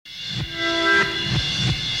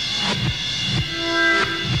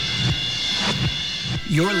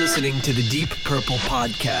You're listening to the Deep Purple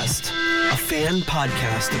Podcast, a fan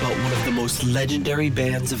podcast about one of the most legendary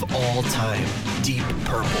bands of all time, Deep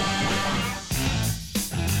Purple.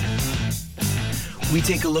 We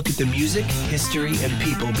take a look at the music, history, and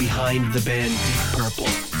people behind the band Deep Purple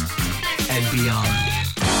and beyond.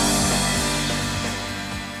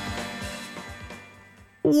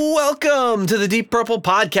 Welcome to the Deep Purple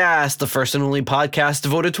Podcast, the first and only podcast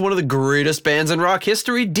devoted to one of the greatest bands in rock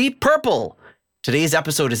history, Deep Purple. Today's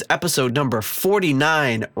episode is episode number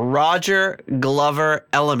 49, Roger Glover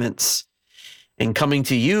Elements. And coming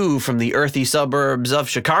to you from the earthy suburbs of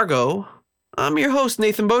Chicago, I'm your host,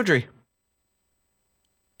 Nathan Beaudry.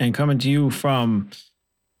 And coming to you from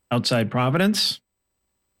outside Providence,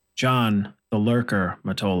 John the Lurker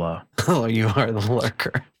Matola. Oh, you are the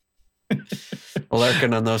lurker.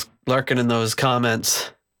 lurking in those comments.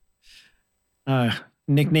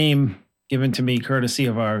 Nickname given to me courtesy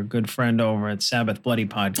of our good friend over at Sabbath Bloody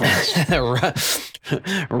Podcast.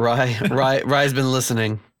 Rye's been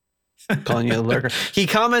listening, calling you the lurker. He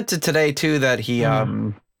commented today too that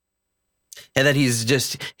and that he's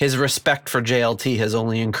just, his respect for JLT has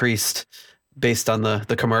only increased based on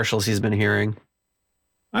the commercials he's been hearing.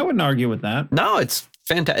 I wouldn't argue with that. No, it's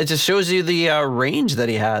fantastic. It just shows you the range that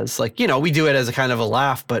he has. Like, you know, we do it as a kind of a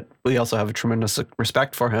laugh, but we also have a tremendous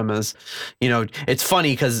respect for him. As, you know, it's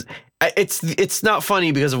funny because it's not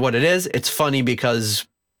funny because of what it is. It's funny because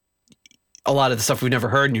a lot of the stuff we've never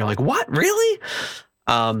heard, and you're like, what, really?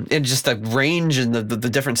 And just the range and the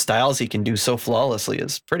different styles he can do so flawlessly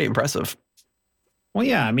is pretty impressive. Well,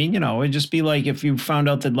 yeah, I mean, you know, it'd just be like if you found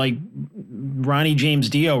out that like Ronnie James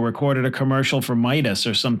Dio recorded a commercial for Midas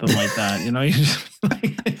or something like that, you know,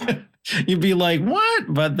 you'd be like, what?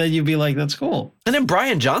 But then you'd be like, that's cool. And then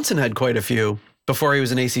Brian Johnson had quite a few before he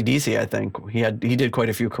was in AC/DC. I think he did quite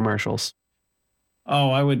a few commercials.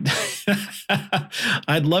 Oh, I would.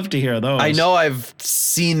 I'd love to hear those. I know I've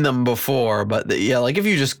seen them before, but yeah, like if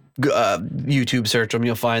you just YouTube search them,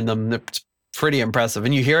 you'll find them. They're pretty impressive,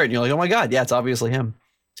 and you hear it and you're like, oh my God, yeah, it's obviously him.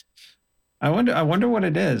 I wonder what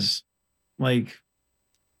it is. Like,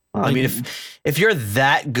 I mean, if you're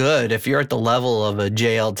that good, if you're at the level of a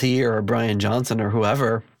JLT or a Brian Johnson or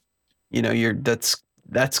whoever, you know,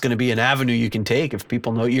 that's going to be an avenue you can take. If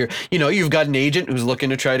people know you've got an agent who's looking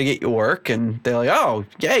to try to get you work, and they're like, oh,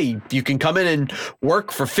 yay, you can come in and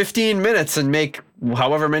work for 15 minutes and make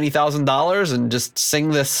however many $1,000s and just sing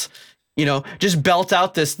this. You know, just belt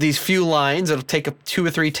out these few lines. It'll take 2 or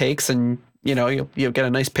 3 takes, and you know you'll get a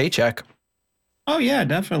nice paycheck. Oh yeah,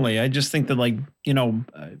 definitely. I just think that like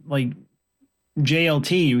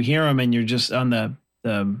JLT, you hear him and you're just on the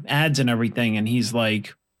ads and everything, and he's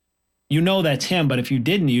like, you know that's him. But if you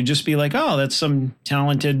didn't, you'd just be like, oh, that's some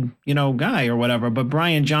talented guy or whatever. But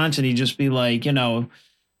Brian Johnson, he'd just be like,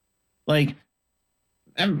 like,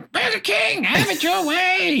 I'm the king, have it your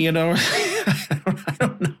way, I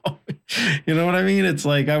don't know. You know what I mean? It's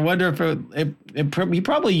like, I wonder if he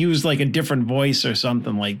probably used like a different voice or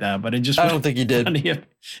something like that, but it just, I don't think he did. If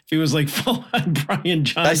he was like full on Brian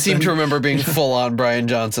Johnson. I seem to remember being full on Brian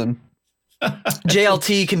Johnson.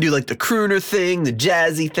 JLT can do like the crooner thing, the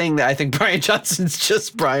jazzy thing. I think Brian Johnson's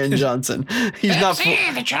just Brian Johnson. He's not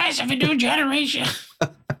the choice of a new generation.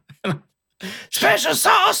 Special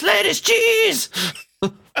sauce, lettuce, cheese.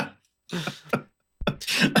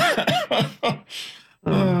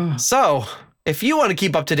 So, if you want to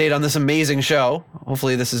keep up to date on this amazing show,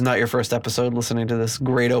 hopefully this is not your first episode listening to this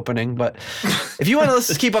great opening, but if you want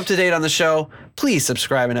to keep up to date on the show, please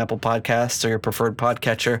subscribe in Apple Podcasts or your preferred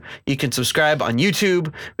podcatcher. You can subscribe on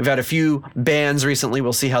YouTube. We've had a few bands recently.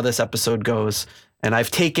 We'll see how this episode goes. And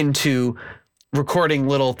I've taken to recording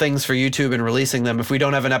little things for YouTube and releasing them. If we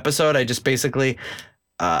don't have an episode, I just basically,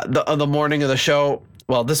 on the morning of the show,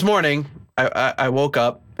 well, this morning, I woke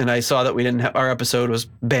up and I saw that we didn't have, our episode was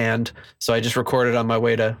banned. So I just recorded on my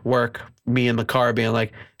way to work, me in the car being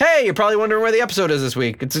like, hey, you're probably wondering where the episode is this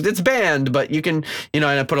week. It's banned, but you can, and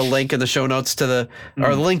I put a link in the show notes to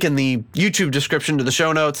or link in the YouTube description to the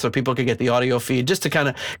show notes so people could get the audio feed, just to kind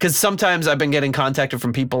of, because sometimes I've been getting contacted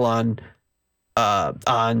from people on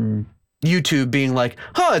YouTube being like,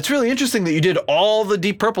 it's really interesting that you did all the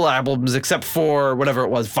Deep Purple albums except for whatever it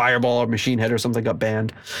was, Fireball or Machine Head or something got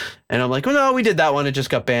banned. And I'm like, well, no, we did that one. It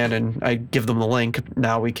just got banned. And I give them the link.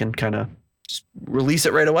 Now we can kind of release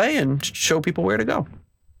it right away and show people where to go.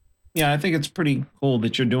 Yeah, I think it's pretty cool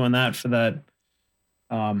that you're doing that for that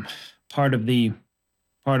part of the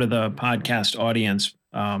podcast audience.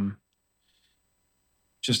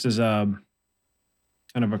 Just as a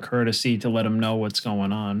kind of a courtesy to let them know what's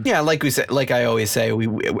going on. Yeah, like we said, like I always say, we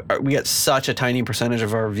get such a tiny percentage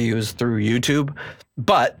of our views through YouTube,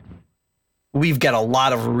 but we've got a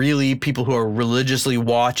lot of really people who are religiously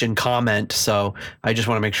watch and comment. So I just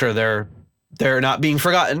want to make sure they're not being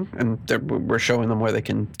forgotten, and we're showing them where they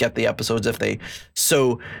can get the episodes if they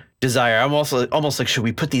so desire. I'm also almost like, should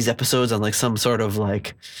we put these episodes on like some sort of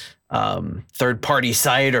like third-party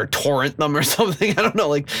site or torrent them or something? I don't know,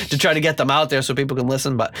 like to try to get them out there so people can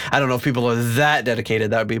listen. But I don't know if people are that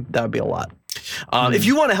dedicated. That would be a lot. If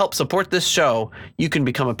you want to help support this show, you can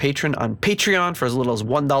become a patron on Patreon for as little as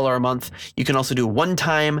 $1 a month. You can also do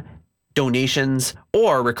one-time donations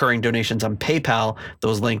or recurring donations on PayPal.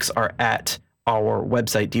 Those links are at our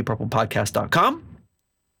website, deeppurplepodcast.com.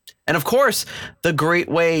 And of course, the great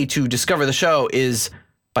way to discover the show is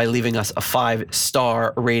by leaving us a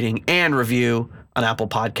 5-star rating and review on Apple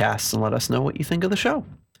Podcasts and let us know what you think of the show.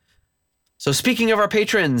 So speaking of our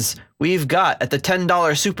patrons, we've got at the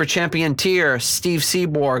 $10 Super Champion tier, Steve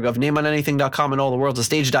Seaborg of NameOnAnything.com and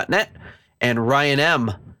AllTheWorld'sAStage.net, and Ryan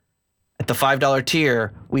M. At the $5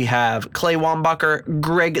 tier, we have Clay Wambacher,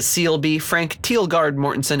 Greg Sealby, Frank Teelgard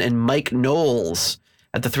Mortensen, and Mike Knowles.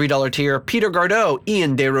 At the $3 tier, Peter Gardot,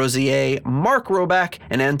 Ian DesRosiers, Mark Roback,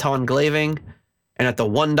 and Anton Glaving. And at the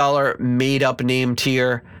 $1 made-up name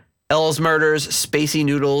tier, Els Murders, Spacey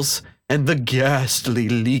Noodles, and the ghastly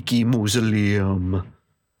Leaky Mausoleum.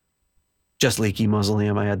 Just Leaky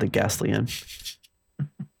Mausoleum, I had the ghastly in.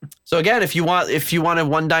 So again, if you want to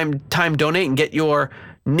one-time donate and get your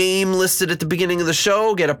name listed at the beginning of the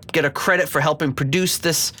show, get a credit for helping produce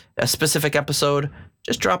this specific episode,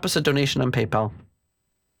 just drop us a donation on PayPal.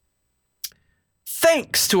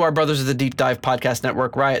 Thanks to our brothers of the Deep Dive Podcast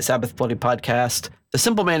Network, Riot, Sabbath Bloody Podcast, The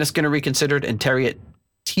Simple Man is Skinner Reconsidered, and Terry at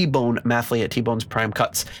T-Bone Mathley at T-Bone's Prime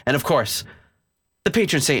Cuts. And of course, the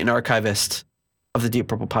patron saint and archivist of the Deep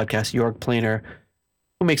Purple Podcast, Jorg Planer,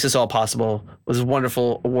 who makes this all possible, was a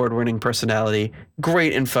wonderful award-winning personality,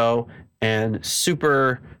 great info, and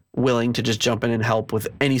super willing to just jump in and help with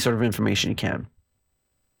any sort of information you can.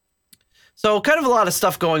 So kind of a lot of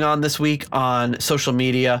stuff going on this week on social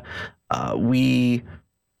media.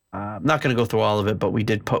 I'm not going to go through all of it, but we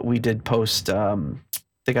did post, I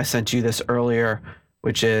think I sent you this earlier,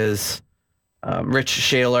 which is Rich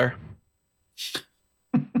Shaler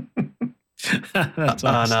That's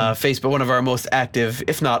on awesome. Facebook, one of our most active,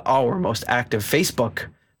 if not our most active Facebook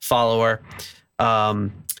follower,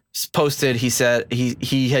 posted, he said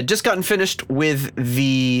he had just gotten finished with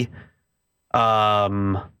the,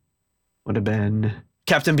 would have been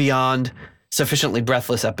Captain Beyond Sufficiently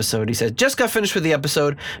Breathless episode. He said, just got finished with the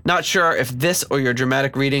episode. Not sure if this or your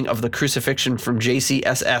dramatic reading of the crucifixion from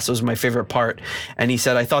JCSS was my favorite part. And he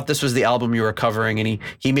said, I thought this was the album you were covering. And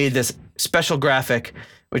he made this special graphic,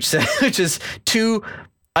 which is 2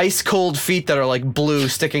 ice cold feet that are like blue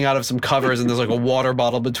sticking out of some covers. And there's like a water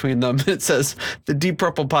bottle between them. It says, the Deep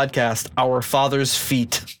Purple Podcast, Our Father's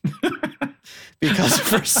Feet. Because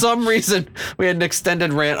for some reason we had an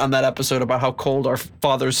extended rant on that episode about how cold our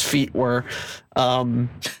father's feet were. Can't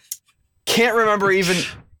remember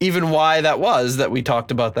even why that was that we talked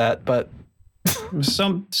about that, but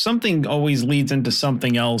Something always leads into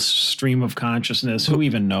something else. Stream of consciousness. Who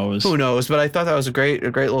even knows? Who knows? But I thought that was a great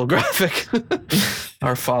little graphic.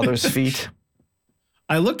 Our father's feet.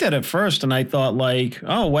 I looked at it first and I thought like,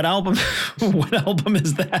 oh, what album? What album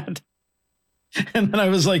is that? And then I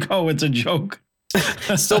was like, oh, it's a joke.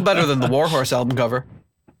 Still better than the Warhorse album cover.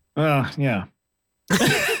 Yeah.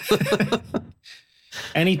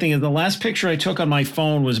 Anything. The last picture I took on my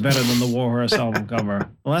phone was better than the Warhorse album cover.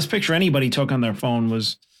 The last picture anybody took on their phone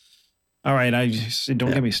was. All right,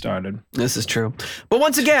 don't get me started. This is true. But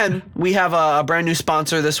once again, we have a brand new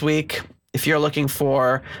sponsor this week. If you're looking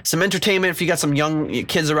for some entertainment, if you got some young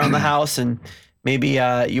kids around the house and maybe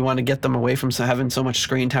you want to get them away from having so much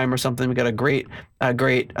screen time or something, we got a great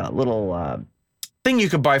little thing you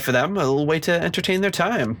could buy for them, a little way to entertain their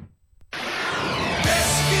time. Rescue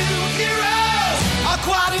Heroes,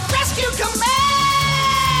 Aquatic Rescue Command!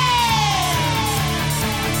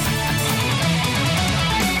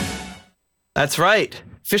 That's right.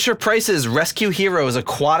 Fisher-Price's Rescue Heroes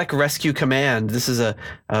Aquatic Rescue Command. This is I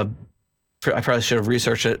probably should have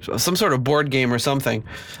researched it. Some sort of board game or something.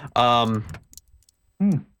 I'm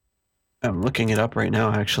looking it up right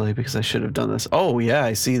now, actually, because I should have done this. Oh, yeah,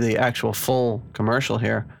 I see the actual full commercial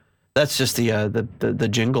here. That's just the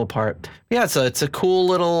jingle part. Yeah, it's a cool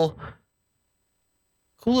little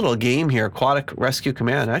game here. Aquatic Rescue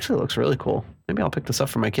Command. It actually looks really cool. Maybe I'll pick this up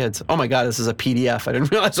for my kids. Oh my God, this is a PDF. I didn't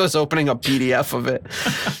realize I was opening a PDF of it.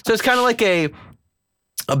 So it's kind of like a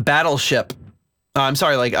battleship. I'm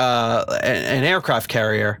sorry, like an aircraft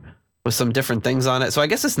carrier with some different things on it. So I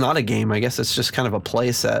guess it's not a game. I guess it's just kind of a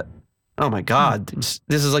play set. Oh my God. This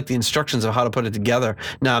is like the instructions of how to put it together.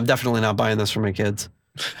 No, I'm definitely not buying this for my kids.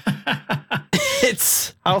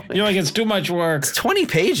 It's You're like, it's too much work. It's 20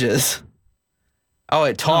 pages. Oh,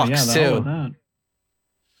 it talks the hell with too. that.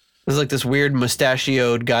 There's like this weird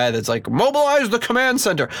mustachioed guy that's like, mobilize the command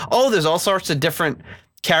center. Oh, there's all sorts of different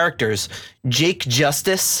characters. Jake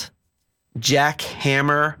Justice, Jack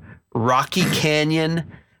Hammer, Rocky Canyon,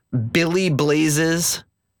 Billy Blazes,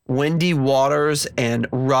 Wendy Waters, and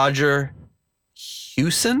Roger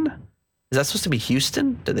Hewson. Is that supposed to be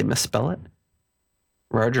Houston? Did they misspell it?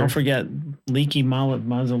 Roger. Don't forget Leaky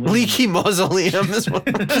Mausoleum. Leaky Mausoleum.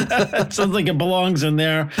 Sounds like it belongs in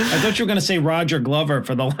there. I thought you were going to say Roger Glover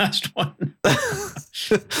for the last one.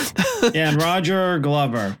 Yeah, and Roger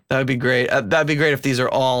Glover. That would be great. That'd be great if these are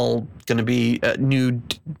all going to be new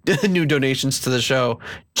donations to the show.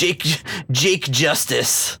 Jake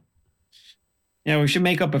Justice. Yeah, we should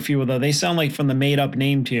make up a few of those. They sound like from the made-up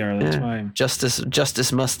name tier. That's why. Justice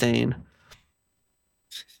Mustaine.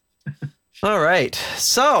 All right.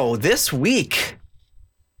 So this week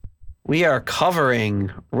we are covering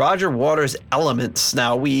Roger Waters' Elements.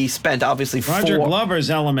 Now we spent obviously Roger Glover's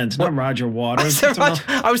Elements, not Roger Waters.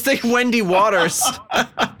 I was thinking Wendy Waters.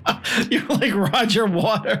 You're like Roger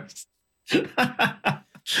Waters.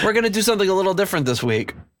 We're gonna do something a little different this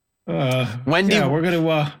week. Wendy. Yeah, we're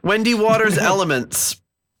gonna. Wendy Waters' Elements.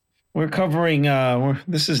 We're covering.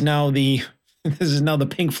 This is now the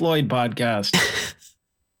Pink Floyd podcast.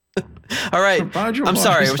 All right. I'm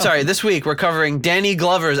sorry. Elements. This week we're covering Danny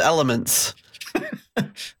Glover's Elements.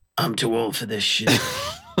 I'm too old for this shit.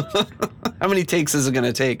 How many takes is it going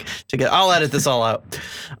to take to get? I'll edit this all out.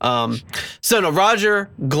 So Roger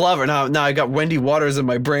Glover. Now I got Wendy Waters in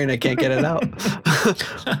my brain. I can't get it out.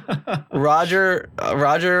 Roger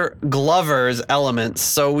Glover's Elements.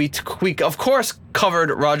 So we of course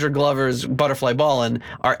covered Roger Glover's Butterfly Ball in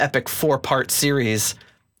our epic 4-part series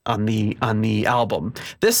on the album.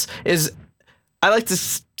 This is, I like to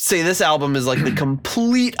say this album is like the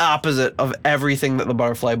complete opposite of everything that the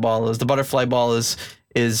Butterfly Ball is. The Butterfly Ball is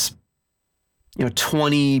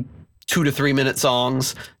 22 to 3 minute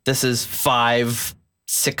songs. This is 5,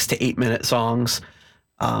 6 to 8 minute songs.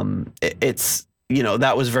 It's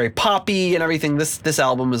that was very poppy and everything. This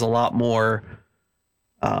album is a lot more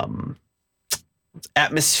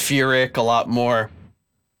atmospheric, a lot more.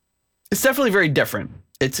 It's definitely very different.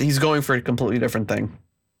 He's going for a completely different thing.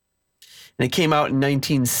 And it came out in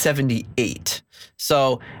 1978.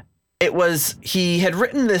 So he had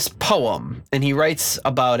written this poem and he writes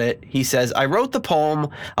about it. He says, I wrote the poem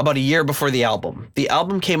about a year before the album. The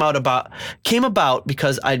album came about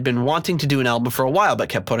because I'd been wanting to do an album for a while, but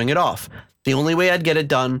kept putting it off. The only way I'd get it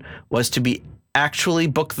done was to actually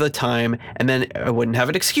book the time, and then I wouldn't have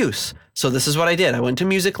an excuse. So this is what I did. I went to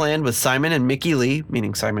Musicland with Simon and Mickey Lee,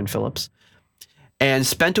 meaning Simon Phillips, and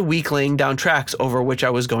spent a week laying down tracks over which I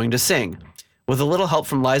was going to sing. With a little help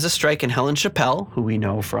from Liza Strike and Helen Chappell, who we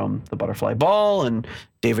know from the Butterfly Ball and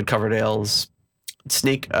David Coverdale's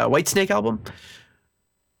White Snake album,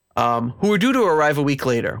 who were due to arrive a week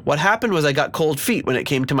later. What happened was I got cold feet when it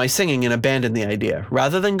came to my singing and abandoned the idea.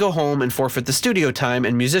 Rather than go home and forfeit the studio time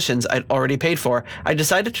and musicians I'd already paid for, I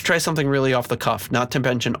decided to try something really off the cuff, not to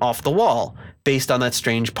mention off the wall, based on that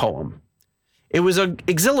strange poem. It was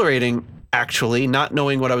exhilarating, actually, not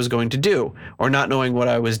knowing what I was going to do, or not knowing what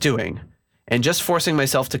I was doing, and just forcing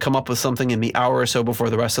myself to come up with something in the hour or so before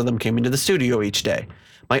the rest of them came into the studio each day.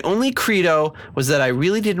 My only credo was that I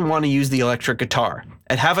really didn't want to use the electric guitar.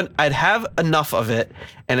 I'd have enough of it,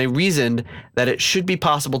 and I reasoned that it should be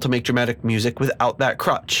possible to make dramatic music without that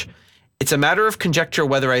crutch. It's a matter of conjecture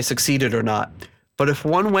whether I succeeded or not, but if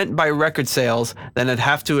one went by record sales, then I'd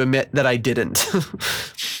have to admit that I didn't.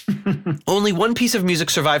 Only one piece of music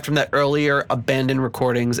survived from that earlier abandoned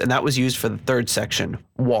recordings, and that was used for the third section,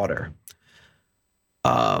 Water.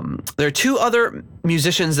 There are two other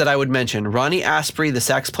musicians that I would mention. Ronnie Asprey, the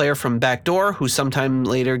sax player from Backdoor, who sometime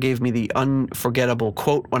later gave me the unforgettable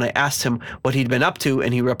quote when I asked him what he'd been up to,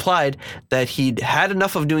 and he replied that he'd had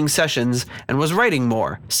enough of doing sessions and was writing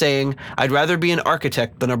more, saying, I'd rather be an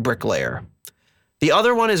architect than a bricklayer. The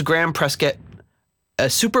other one is Graham Prescott, a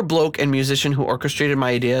super bloke and musician who orchestrated my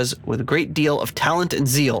ideas with a great deal of talent and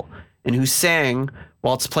zeal, and who sang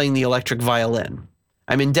whilst playing the electric violin.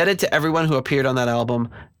 I'm indebted to everyone who appeared on that album,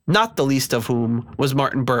 not the least of whom was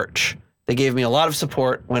Martin Birch. They gave me a lot of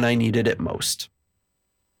support when I needed it most.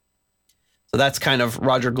 So that's kind of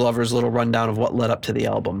Roger Glover's little rundown of what led up to the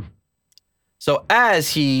album. So as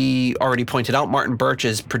he already pointed out, Martin Birch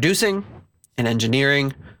is producing and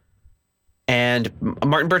engineering, and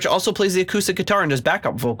Martin Birch also plays the acoustic guitar and does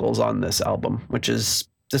backup vocals on this album, which is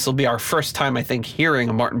this will be our first time, I think, hearing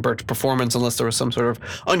a Martin Birch performance, unless there was some sort of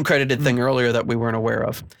uncredited thing earlier that we weren't aware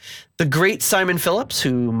of. The great Simon Phillips,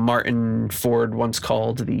 who Martin Ford once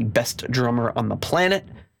called the best drummer on the planet,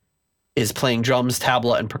 is playing drums,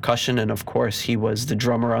 tabla, and percussion. And of course, he was the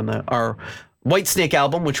drummer on our Whitesnake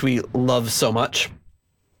album, which we love so much.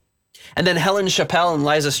 And then Helen Chappell and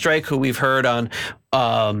Liza Strike, who we've heard on,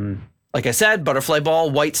 like I said, Butterfly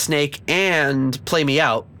Ball, Whitesnake, and Play Me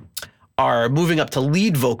Out, are moving up to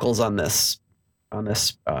lead vocals on this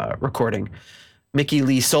recording. Mickey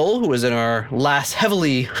Lee Soul, who was in our last,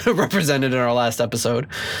 heavily represented in our last episode,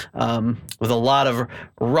 with a lot of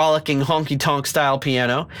rollicking honky-tonk style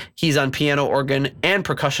piano. He's on piano, organ, and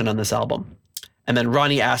percussion on this album. And then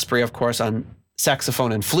Ronnie Asprey, of course, on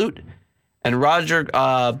saxophone and flute. And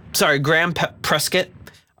Graham Prescott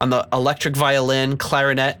on the electric violin,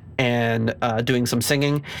 clarinet, and doing some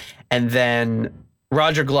singing. And then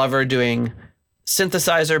Roger Glover doing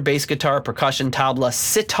synthesizer, bass guitar, percussion, tabla,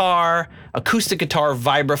 sitar, acoustic guitar,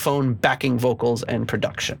 vibraphone, backing vocals, and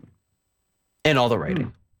production. And all the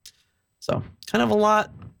writing. So kind of a lot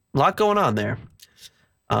going on there.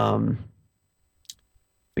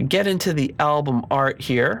 We get into the album art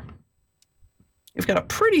here. You've got a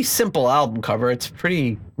pretty simple album cover. It's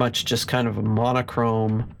pretty much just kind of a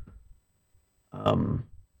monochrome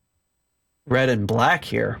red and black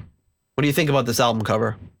here. What do you think about this album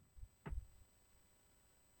cover?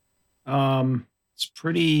 It's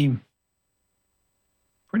pretty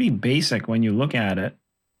basic when you look at it.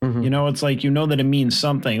 Mm-hmm. You know, it's like, you know that it means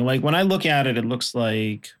something. Like when I look at it, it looks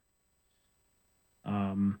like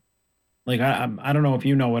I don't know if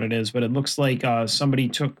you know what it is, but it looks like somebody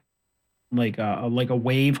took like a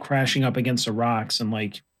wave crashing up against the rocks and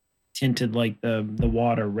like tinted like the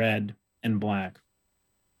water red and black.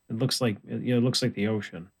 It looks like the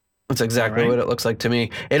ocean. That's exactly what it looks like to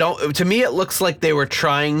me. To me, it looks like they were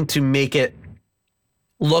trying to make it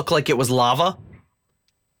look like it was lava.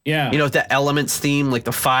 Yeah. You know, the elements theme, like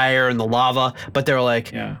the fire and the lava, but they were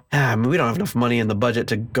like, we don't have enough money in the budget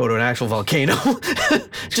to go to an actual volcano.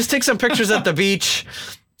 Just take some pictures at the beach,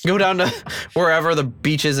 go down to wherever the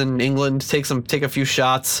beach is in England, take a few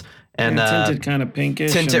shots, and tint it kind of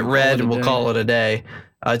pinkish. Tint it red, and we'll call it a day.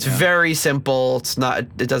 It's very simple. It's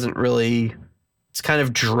kind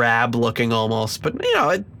of drab looking almost, but you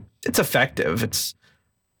know, it's effective.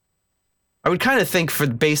 I would kind of think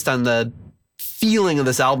based on the feeling of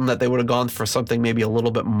this album that they would have gone for something maybe a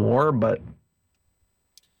little bit more, but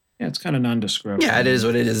yeah, it's kind of nondescript. Yeah, it is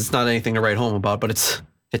what it is. It's not anything to write home about, but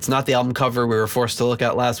it's not the album cover we were forced to look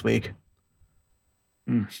at last week.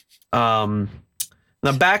 The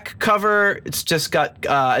back cover, it's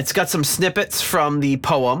got some snippets from the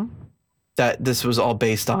poem that this was all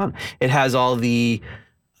based on. It has all the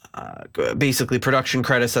basically production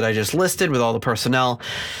credits that I just listed with all the personnel.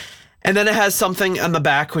 And then it has something on the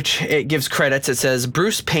back, which it gives credits. It says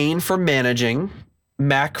Bruce Payne for managing,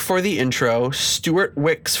 Mac for the intro, Stuart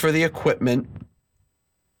Wicks for the equipment.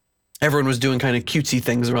 Everyone was doing kind of cutesy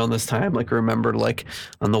things around this time. Like, remember, like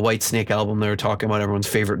on the Whitesnake album, they were talking about everyone's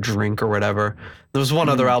favorite drink or whatever. There was one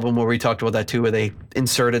other album where we talked about that too, where they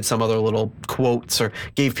inserted some other little quotes or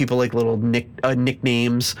gave people like little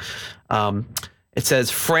nicknames. It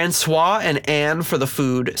says Francois and Anne for the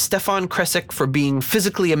food, Stefan Kresick for being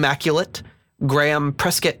physically immaculate, Graham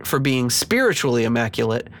Prescott for being spiritually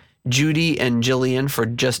immaculate, Judy and Jillian for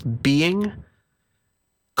just being,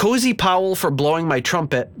 Cozy Powell for blowing my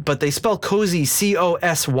trumpet, but they spell Cozy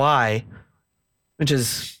C-O-S-Y, which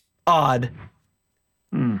is odd.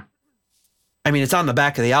 I mean, it's on the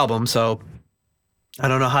back of the album, so I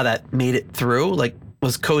don't know how that made it through. Like,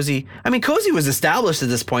 was Cozy... I mean, Cozy was established at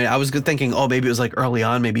this point. I was thinking, maybe it was like early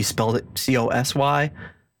on, maybe he spelled it C-O-S-Y.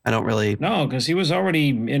 I don't really... No, because he was already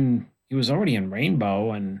in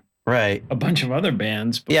Rainbow and a bunch of other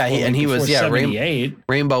bands. Before, he was 78.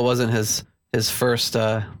 Rainbow wasn't his first...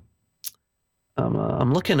 I'm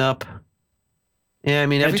looking up... Yeah, I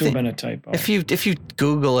mean, everything... That would have been a typo. If you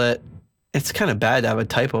Google it, it's kind of bad to have a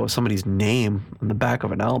typo of somebody's name on the back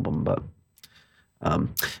of an album, but...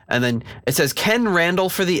 and then it says Ken Randall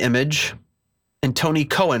for the image and Tony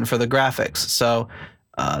Cohen for the graphics. So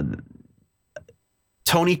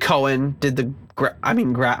Tony Cohen did the I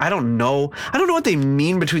don't know what they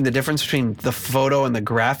mean between the difference between the photo and the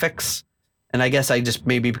graphics. And I guess I just,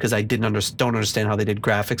 maybe because I don't understand how they did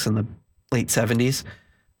graphics in the late 70s,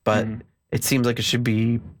 but it seems like it should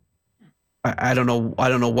be, I don't know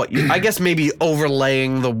what I guess maybe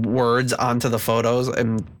overlaying the words onto the photos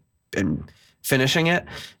and finishing it.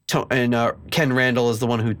 And Ken Randall is the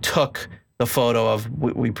one who took the photo of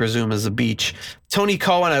what we presume is a beach. Tony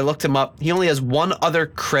Cohen, I looked him up. He only has one other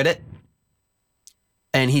credit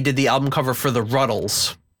and he did the album cover for the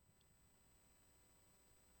Ruddles.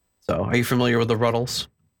 So, are you familiar with the Ruddles?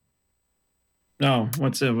 No,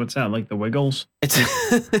 what's that? Like the Wiggles? It's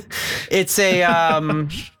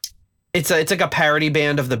it's like a parody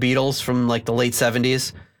band of the Beatles from like the late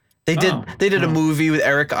 70s. They did a movie with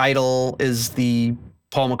Eric Idle is the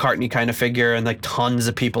Paul McCartney kind of figure, and like tons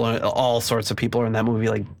of people, all sorts of people are in that movie.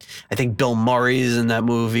 Like I think Bill Murray's in that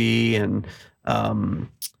movie, and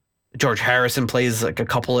George Harrison plays like a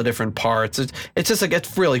couple of different parts. It's just like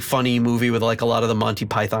it's really funny movie with like a lot of the Monty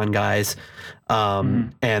Python guys.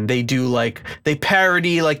 And they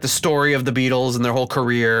parody like the story of the Beatles and their whole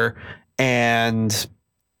career, and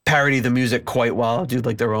parody the music quite well, do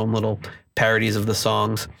like their own little parodies of the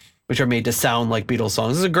songs, which are made to sound like Beatles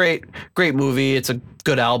songs. It's a great movie. It's a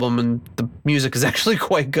good album, and the music is actually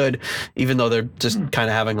quite good, even though they're just kind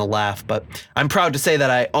of having a laugh. But I'm proud to say that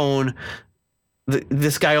I own,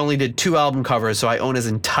 this guy only did 2 album covers, so I own his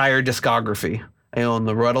entire discography. I own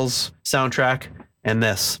the Ruddles soundtrack and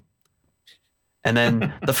this. And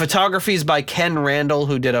then the photography is by Ken Randall,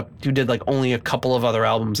 who did like only a couple of other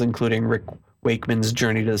albums, including Rick Wakeman's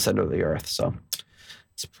Journey to the Center of the Earth. So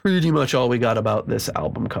it's pretty much all we got about this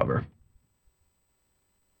album cover.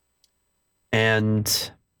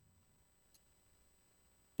 And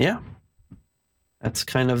yeah, that's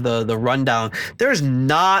kind of the rundown. There's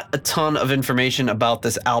not a ton of information about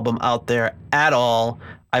this album out there at all.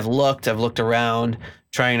 I've looked around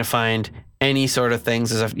trying to find any sort of things.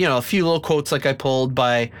 There's a few little quotes like I pulled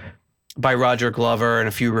by Roger Glover and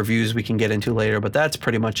a few reviews we can get into later, but that's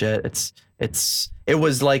pretty much it. It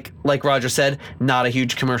was like Roger said, not a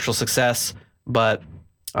huge commercial success, but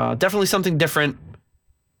definitely something different.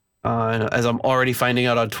 As I'm already finding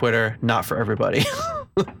out on Twitter, not for everybody.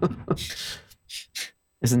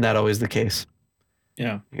 Isn't that always the case?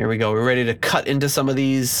 Yeah. Here we go. We're ready to cut into some of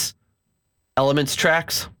these Elements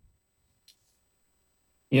tracks.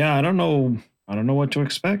 Yeah, I don't know what to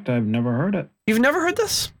expect. I've never heard it. You've never heard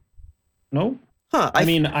this? Nope. Huh. I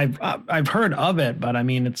mean, I've heard of it, but I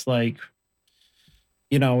mean, it's like,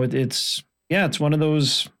 it's one of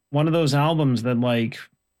those albums that like,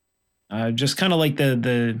 just kind of like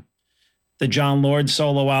the John Lord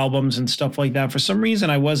solo albums and stuff like that. For some reason,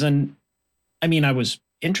 I was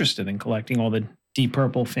interested in collecting all the Deep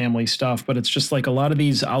Purple family stuff, but it's just like a lot of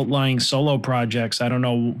these outlying solo projects. I don't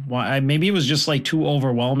know why. Maybe it was just like too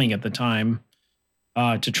overwhelming at the time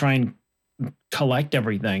to try and collect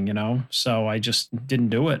everything, so I just didn't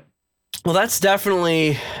do it. Well, that's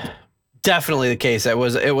definitely the case. It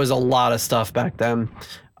was a lot of stuff back then.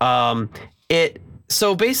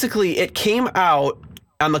 So basically it came out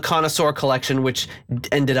on the Connoisseur collection, which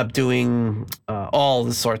ended up doing all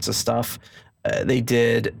the sorts of stuff. They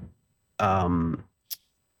did the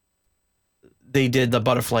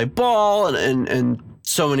Butterfly Ball and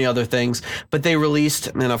so many other things, but they released,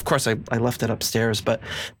 and of course I left it upstairs, but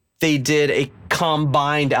they did a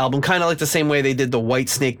combined album, kind of like the same way they did the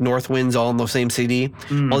Whitesnake Northwinds all on the same CD.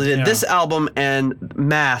 Well, they did this album and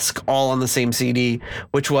Mask all on the same CD,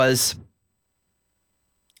 which was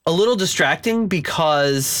a little distracting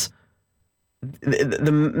because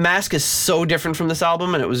the Mask is so different from this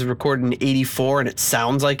album, and it was recorded in '84 and it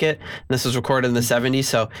sounds like it. And this was recorded in the '70s,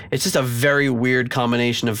 so it's just a very weird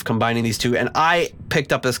combination of combining these two. And I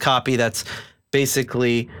picked up this copy that's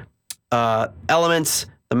basically Elements,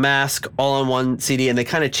 the Mask, all on one CD, and they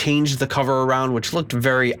kind of changed the cover around, which looked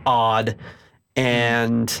very odd.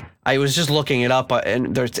 And I was just looking it up,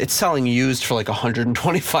 and it's selling used for like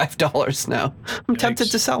 $125 now. I'm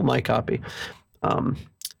tempted to sell my copy.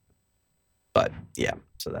 But yeah,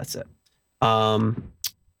 so that's it.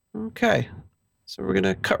 Okay, so we're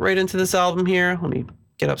gonna cut right into this album here. Let me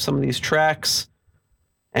get up some of these tracks,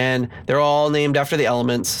 and they're all named after the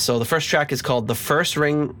elements. So the first track is called The First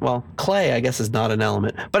Ring. Well, clay, I guess, is not an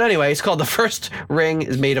element, but anyway, it's called The First Ring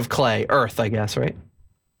is Made of Clay, Earth, I guess, right?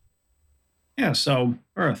 Yeah, so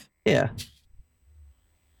Earth. Yeah.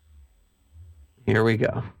 Here we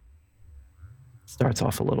go. Starts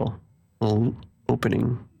off a little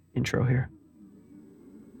opening intro here.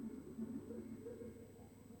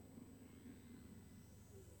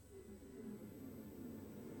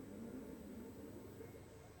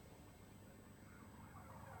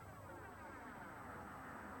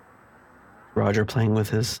 Roger playing with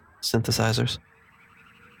his synthesizers.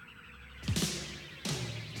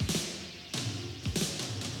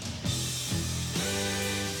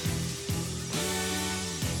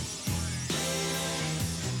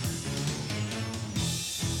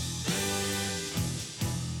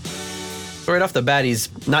 So right off the bat, he's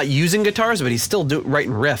not using guitars, but he's still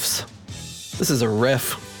writing riffs. This is a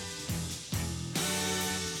riff.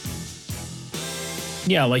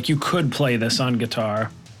 Yeah, like you could play this on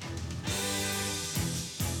guitar.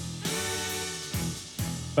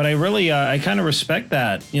 But I really, I kind of respect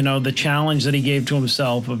that, you know, the challenge that he gave to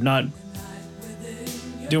himself of not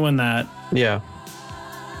doing that. Yeah.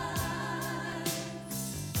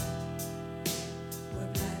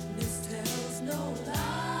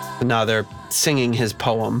 And now they're singing his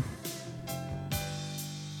poem.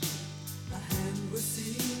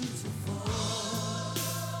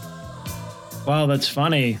 Wow, that's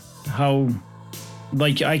funny. How,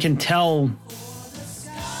 like, I can tell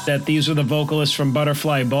that these are the vocalists from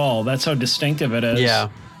Butterfly Ball. That's how distinctive it is. Yeah.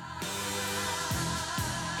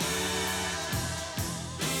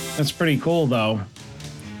 That's pretty cool, though.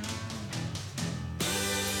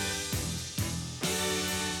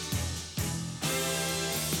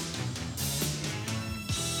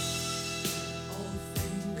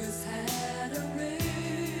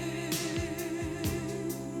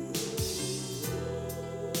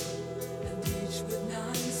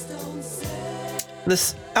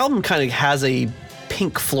 This album kind of has a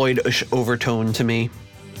Pink Floyd-ish overtone to me.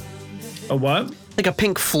 A what? Like a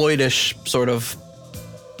Pink Floyd-ish sort of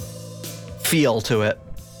feel to it.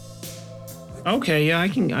 Okay, yeah, I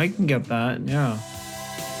can get that. Yeah.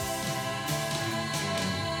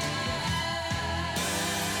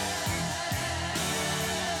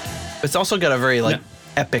 It's also got a very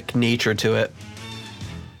epic nature to it.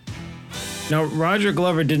 Now, Roger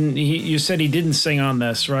Glover didn't. You said he didn't sing on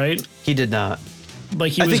this, right? He did not.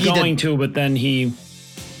 Like he was going to, but then he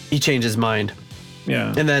changed his mind.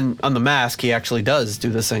 Yeah. And then on The Mask, he actually does do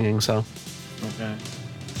the singing. So. Okay.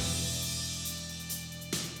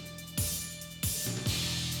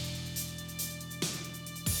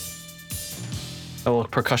 A little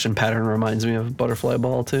percussion pattern reminds me of Butterfly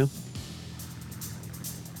Ball too.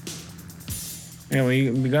 Yeah,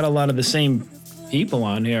 we got a lot of the same people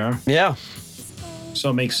on here. Yeah.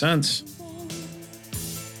 So it makes sense.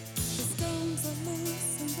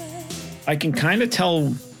 I can kind of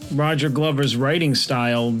tell Roger Glover's writing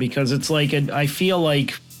style because it's like I feel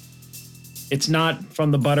like it's not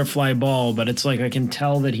from the Butterfly Ball, but it's like I can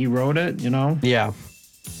tell that he wrote it, you know? Yeah.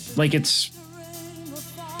 Like it's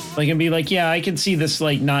like and be like, yeah, I can see this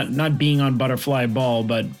like not being on Butterfly Ball,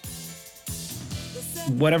 but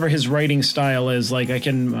whatever his writing style is, like I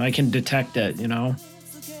can detect it, you know?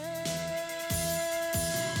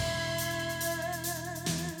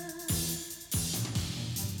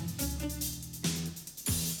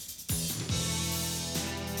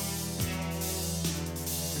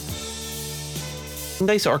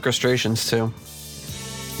 Nice orchestrations too.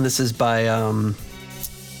 This is by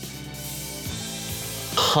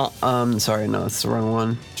sorry, no, that's the wrong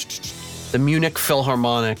one. The Munich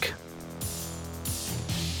Philharmonic.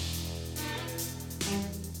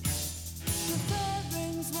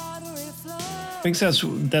 I think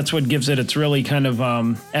that's what gives it its really kind of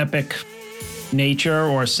epic nature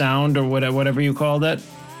or sound or whatever you called it.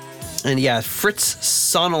 And yeah, Fritz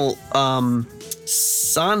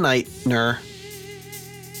Sonnleitner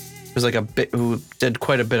was like who did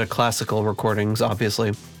quite a bit of classical recordings,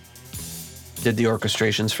 obviously. Did the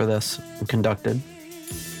orchestrations for this and conducted.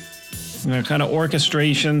 You know, kind of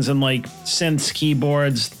orchestrations and like synths,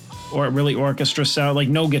 keyboards, or really orchestra sound, like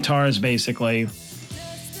no guitars basically.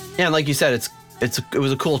 Yeah, and like you said, it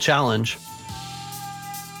was a cool challenge.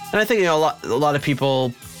 And I think, you know, a lot of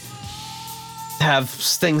people have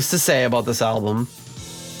things to say about this album.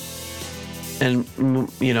 And,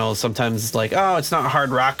 you know, sometimes it's like, oh, it's not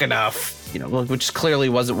hard rock enough, you know, which clearly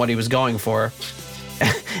wasn't what he was going for.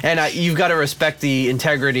 And you've got to respect the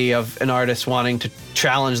integrity of an artist wanting to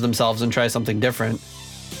challenge themselves and try something different,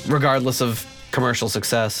 regardless of commercial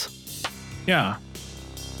success. Yeah.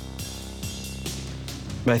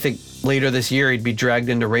 But I think later this year, he'd be dragged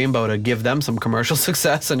into Rainbow to give them some commercial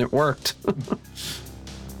success, and it worked.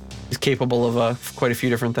 He's capable of quite a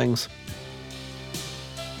few different things.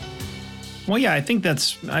 Well, yeah, I think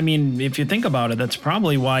I mean, if you think about it, that's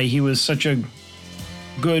probably why he was such a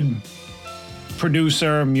good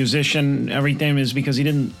producer, musician, everything, is because he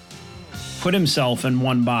didn't put himself in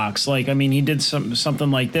one box. Like, I mean, he did something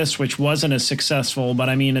like this, which wasn't as successful, but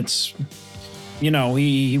I mean, it's, you know,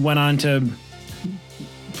 he went on to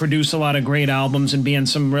produce a lot of great albums and be in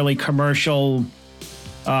some really commercial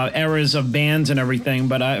eras of bands and everything,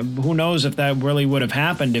 but who knows if that really would have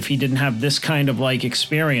happened if he didn't have this kind of like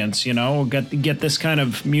experience, you know, get this kind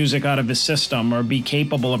of music out of his system or be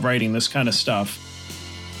capable of writing this kind of stuff.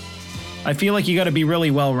 I feel like you got to be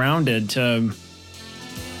really well-rounded to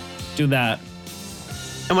do that.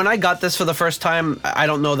 And when I got this for the first time, I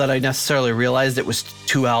don't know that I necessarily realized it was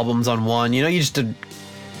 2 albums on one. You know, I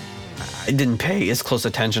didn't pay as close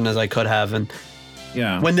attention as I could have, and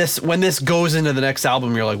Yeah. When this goes into the next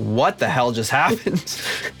album, you're like, what the hell just happened?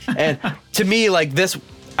 And to me, like this,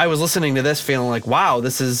 I was listening to this feeling like, wow,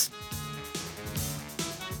 this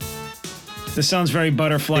sounds very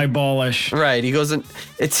Butterfly Ballish. right. He goes in.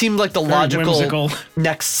 It seemed like the Very logical whimsical.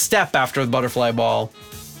 next step after the Butterfly Ball.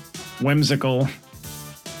 Whimsical.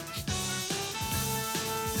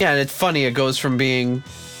 Yeah, and it's funny. It goes from being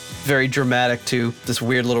very dramatic to this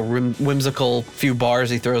weird little whimsical few bars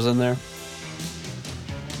he throws in there.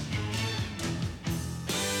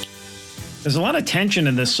 There's a lot of tension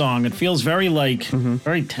in this song. It feels very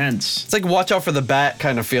very tense. It's like watch out for the bat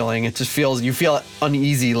kind of feeling. It just feels, you feel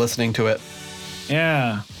uneasy listening to it,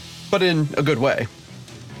 Yeah. but in a good way.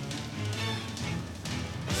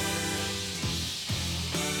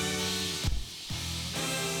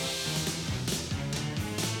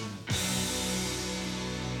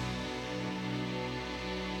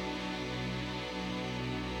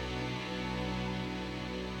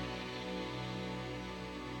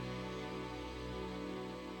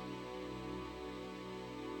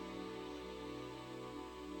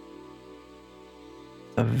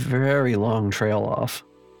 A very long trail off.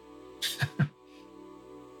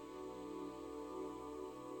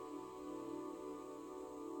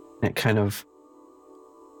 It kind of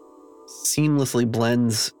seamlessly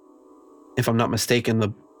blends, if I'm not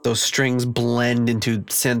mistaken, those strings blend into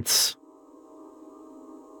synths.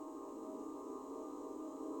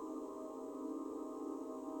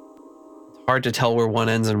 It's hard to tell where one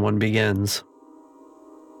ends and one begins.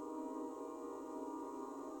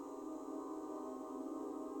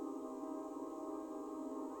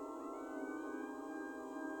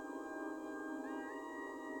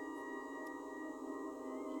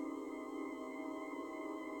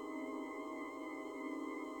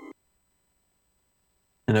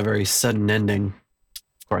 And a very sudden ending.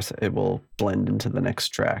 Of course, it will blend into the next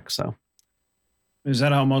track. So, Is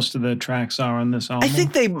that how most of the tracks are on this album? I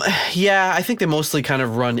think they mostly kind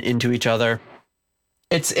of run into each other.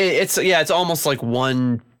 It's almost like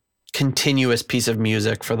one continuous piece of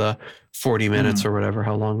music for the 40 minutes or whatever,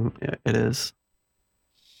 how long it is.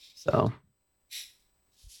 So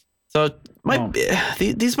it might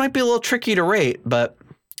be, these might be a little tricky to rate, but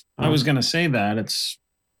I was gonna say that it's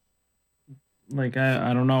like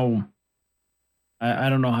I don't know. I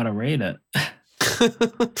don't know how to rate it.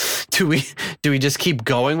 do we just keep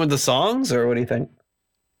going with the songs, or what do you think?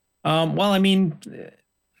 Well, I mean,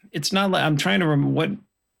 it's not like I'm trying to remember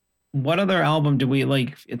what other album do we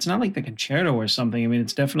like. It's not like the concerto or something. I mean,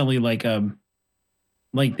 it's definitely like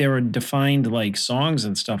there were defined like songs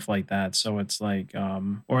and stuff like that. So it's like,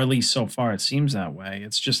 or at least so far it seems that way.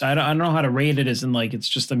 It's just I don't know how to rate it. As in like it's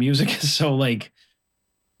just the music is so like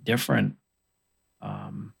different.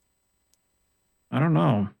 I don't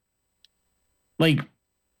know. Like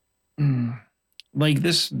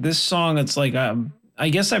this song, it's like I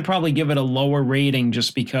guess I'd probably give it a lower rating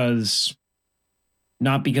just because,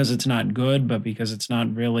 not because it's not good, but because it's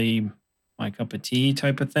not really my cup of tea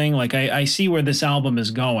type of thing. Like I see where this album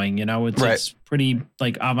is going, you know, it's pretty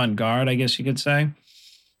like avant-garde, I guess you could say.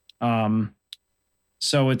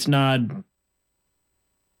 So it's not,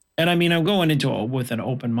 and I mean, I'm going into it with an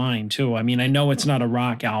open mind too. I mean, I know it's not a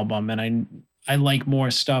rock album, and I like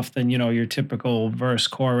more stuff than, you know, your typical verse,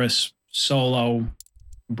 chorus, solo,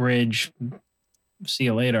 bridge, see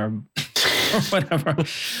you later, or whatever.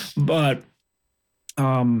 But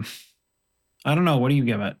I don't know. What do you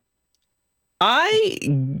give it? I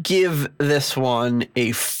give this one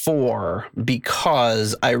a 4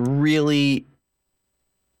 because I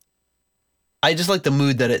just like the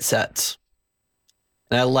mood that it sets.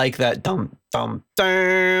 And I like that dum dum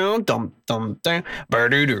down dum dum down.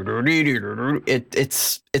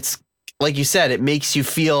 It's like you said, it makes you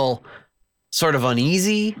feel sort of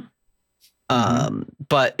uneasy.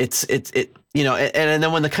 But it's you know, and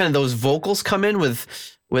then when the kind of those vocals come in with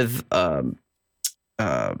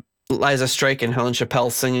Liza Strike and Helen Chappell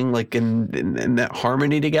singing like in that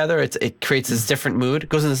harmony together, it creates this different mood. It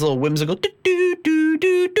goes in this little whimsical do do do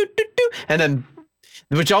do do do do, and then,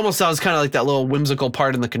 which almost sounds kind of like that little whimsical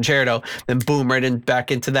part in the concerto. Then boom, right in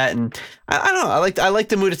back into that, and I don't know. I like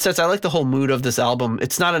the mood it sets. I like the whole mood of this album.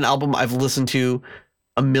 It's not an album I've listened to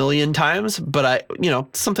a million times, but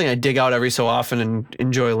something I dig out every so often and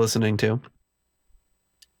enjoy listening to.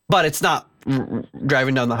 But it's not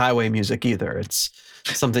driving down the highway music either. It's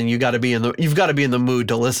something you've got to be in the mood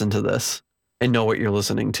to listen to this and know what you're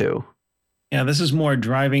listening to. Yeah, this is more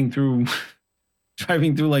driving through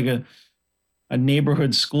like a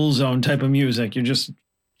neighborhood school zone type of music. You're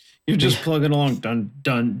You're just plugging along, dun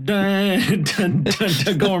dun dun dun dun,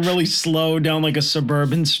 dun, going really slow down like a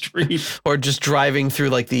suburban street, or just driving through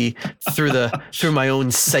like through my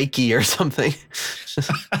own psyche or something.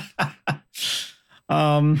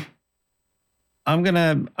 I'm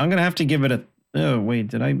gonna have to give it a. Oh wait,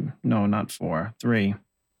 did I? No, not 4, 3.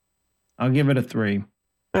 I'll give it a 3.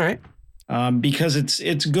 All right. Because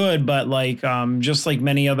it's good, but like just like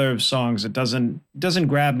many other songs, it doesn't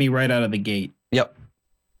grab me right out of the gate. Yep.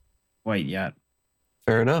 Quite yet.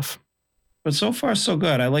 Fair enough. But so far, so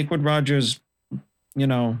good. I like what Roger's,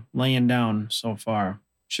 laying down so far.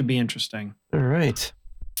 Should be interesting. All right.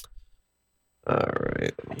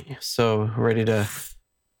 So ready to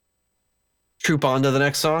troop on to the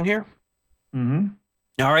next song here? Mm-hmm.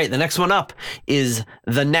 All right. The next one up is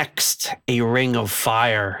The Next, A Ring of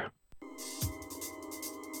Fire.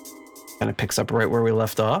 Kind of picks up right where we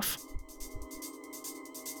left off.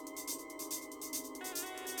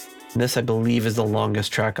 This, I believe, is the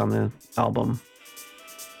longest track on the album.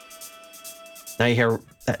 Now you hear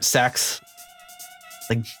that sax,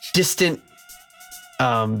 like distant,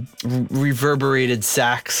 reverberated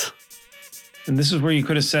sax. And this is where you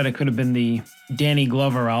could have said it could have been the Danny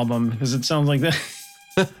Glover album, because it sounds like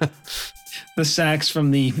the sax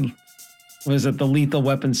from the Lethal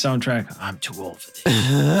Weapon soundtrack. I'm too old for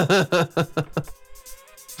this.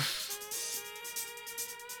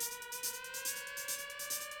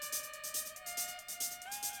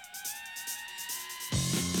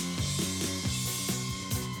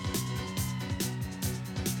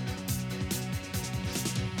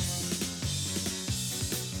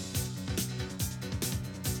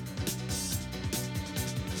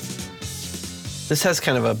 This has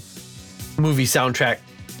kind of a movie soundtrack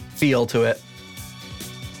feel to it.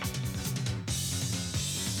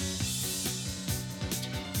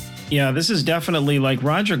 Yeah, this is definitely like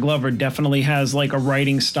Roger Glover definitely has like a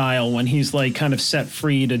writing style when he's like kind of set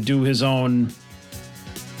free to do his own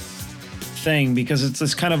thing, because it's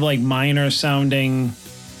this kind of like minor sounding,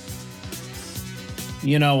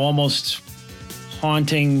 almost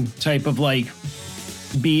haunting type of like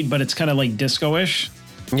beat, but it's kind of like disco-ish.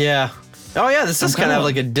 Yeah. Oh yeah, this is kind of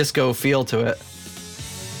like a disco feel to it.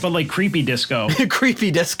 But like creepy disco. Creepy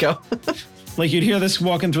disco. Like you'd hear this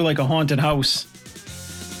walking through like a haunted house.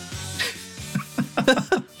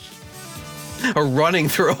 Or running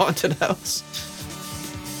through a haunted house.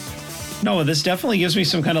 No, this definitely gives me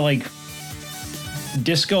some kind of like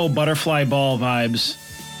disco butterfly ball vibes.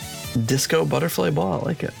 Disco butterfly ball, I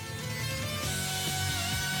like it.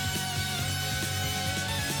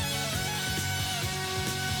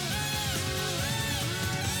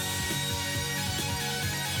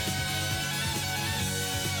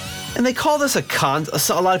 And they call this a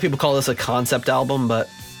lot of people call this a concept album, but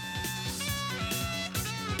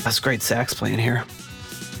that's great sax playing here.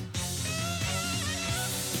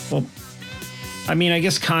 Well, I mean, I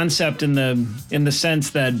guess concept in the sense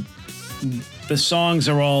that the songs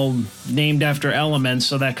are all named after elements,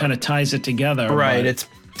 so that kind of ties it together. Right, it's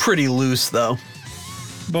pretty loose though.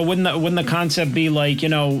 But wouldn't the concept be like,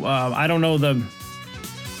 I don't know the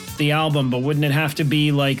album, but wouldn't it have to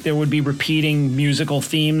be like there would be repeating musical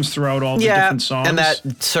themes throughout all the different songs? And that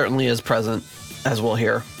certainly is present, as we'll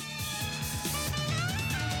hear.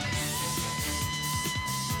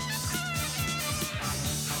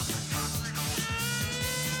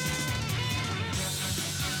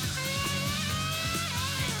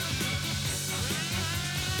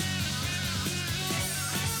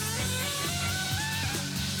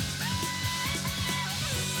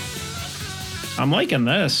 I'm liking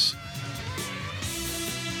this.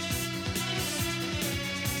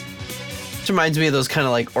 It reminds me of those kind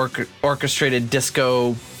of like orchestrated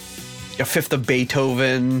disco, a Fifth of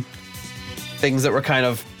Beethoven things that were kind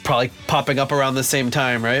of probably popping up around the same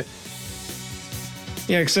time, right?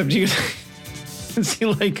 Yeah, except you can see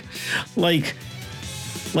like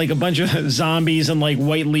a bunch of zombies in like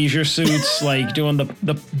white leisure suits, like doing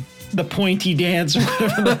the pointy dance or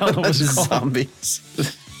whatever the hell it was called.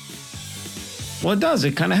 Zombies. Well, it does.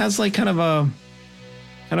 It kind of has like kind of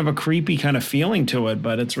a creepy kind of feeling to it,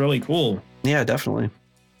 but it's really cool. Yeah, definitely.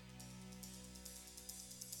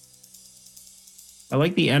 I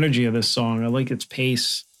like the energy of this song. I like its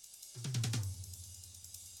pace.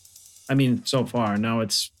 I mean, so far. Now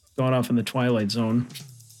it's gone off in the Twilight Zone.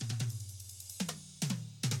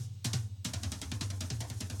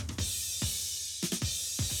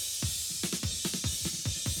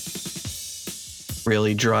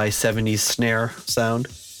 Really dry 70s snare sound.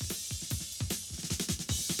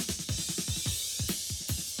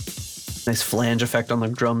 Nice flange effect on the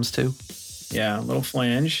drums too. Yeah, a little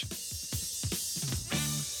flange.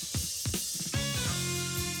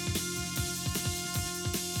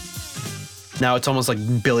 Now it's almost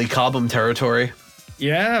like Billy Cobham territory.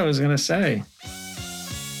 Yeah, I was gonna say.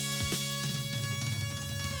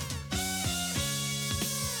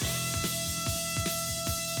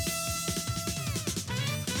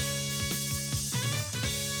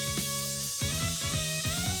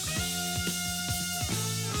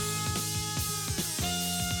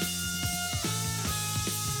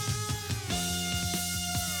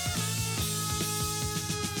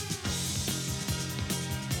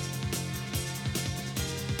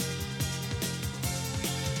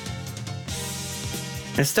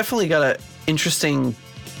 It's definitely got an interesting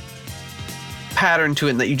pattern to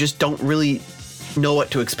it in that you just don't really know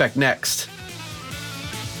what to expect next.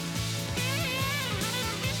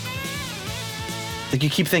 Like you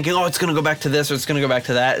keep thinking, oh, it's going to go back to this or it's going to go back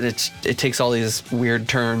to that. And it takes all these weird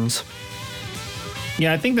turns.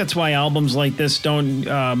 Yeah, I think that's why albums like this don't,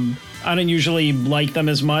 I don't usually like them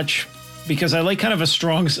as much because I like kind of a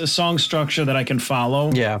strong song structure that I can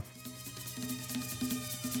follow. Yeah.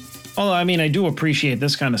 Although, I mean, I do appreciate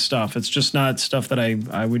this kind of stuff. It's just not stuff that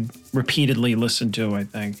I would repeatedly listen to, I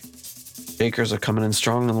think. Shakers are coming in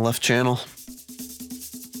strong on the left channel.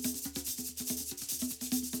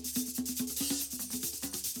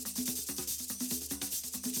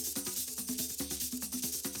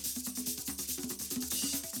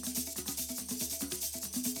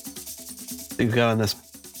 You've got on this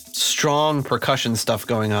strong percussion stuff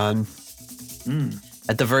going on.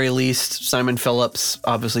 At the very least, Simon Phillips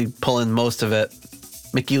obviously pulling most of it.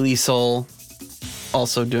 Mickey Lee Soul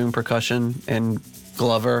also doing percussion, and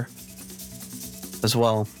Glover as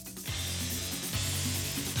well.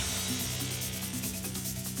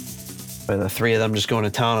 But the three of them just going to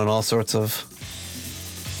town on all sorts of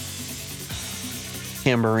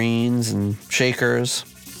tambourines and shakers,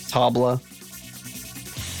 tabla.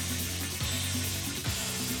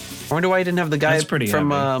 I wonder why he didn't have the guy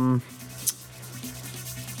from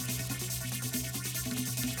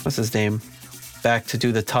what's his name back to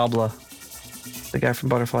do the tabla. The guy from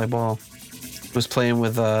Butterfly Ball was playing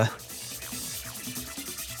with why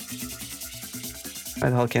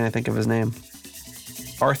the hell can't I think of his name?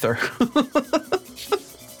 Arthur.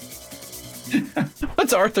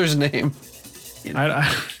 What's Arthur's name? I don't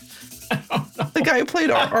know. The guy who played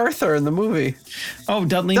Arthur in the movie. Oh,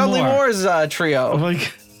 Dudley Moore. Dudley Moore's trio.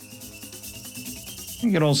 Like, you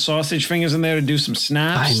get old sausage fingers in there to do some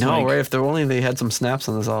snaps. I know, like, right? If there only they had some snaps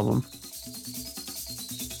on this album.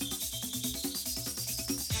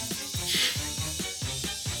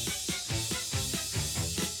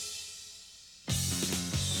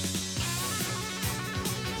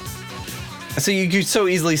 So you could so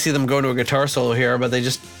easily see them go to a guitar solo here, but they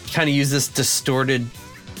just kind of use this distorted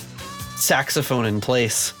saxophone in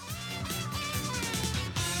place.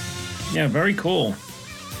 Yeah, very cool.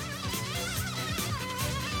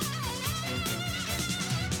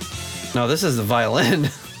 No, this is the violin,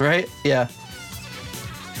 right? Yeah.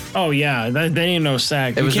 Oh, yeah. They didn't know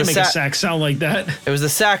sax. You can't make a sax sound like that. It was the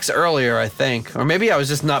sax earlier, I think. Or maybe I was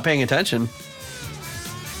just not paying attention.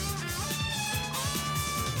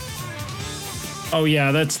 Oh,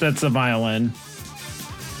 yeah. That's the violin.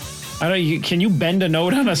 I don't. Can you bend a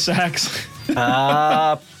note on a sax?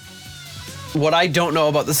 What I don't know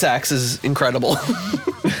about the sax is incredible.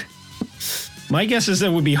 My guess is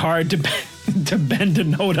it would be hard to bend a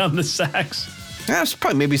note on the sax. That's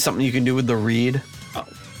probably maybe something you can do with the reed. Oh.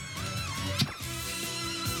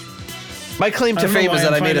 My claim to fame is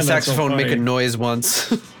that I made a saxophone make a noise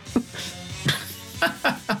once.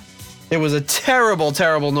 It was a terrible,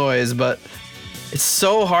 terrible noise, but it's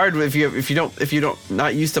so hard if you don't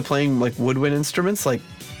not used to playing like woodwind instruments, like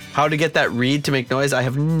how to get that reed to make noise. I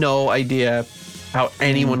have no idea how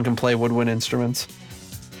anyone can play woodwind instruments.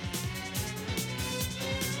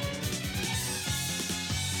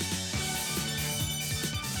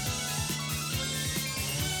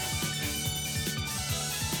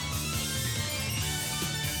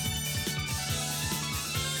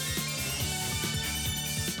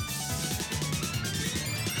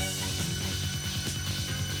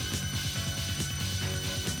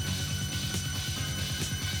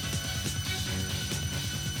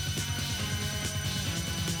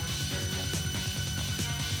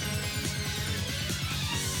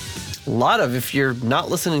 A lot of, if you're not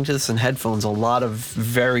listening to this in headphones, a lot of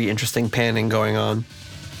very interesting panning going on.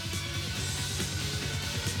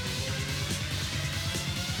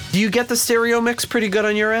 Do you get the stereo mix pretty good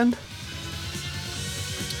on your end?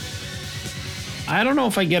 I don't know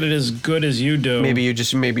if I get it as good as you do. Maybe you're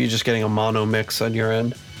just getting a mono mix on your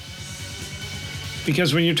end.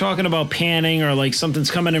 Because when you're talking about panning or like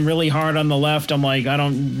something's coming in really hard on the left, I'm like, I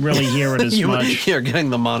don't really hear it as much. You're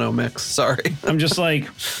getting the mono mix. Sorry. I'm just like,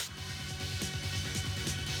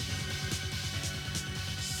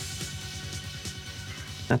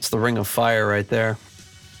 That's the Ring of Fire right there.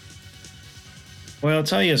 Well, I'll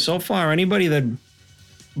tell you, so far, anybody that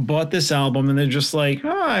bought this album and they're just like,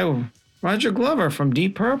 oh, Roger Glover from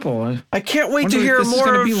Deep Purple. I can't wait to wonder if hear this is more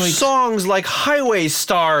gonna of be like- songs like Highway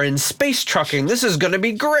Star and Space Trucking. This is going to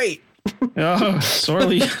be great. Oh,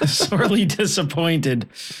 sorely disappointed.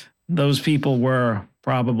 Those people were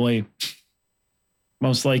probably,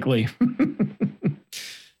 most likely.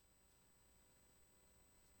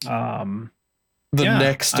 The Yeah,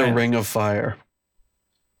 next A Ring of Fire.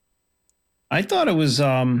 I thought it was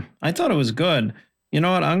good. You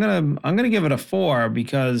know what? I'm gonna give it a 4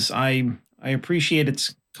 because I appreciate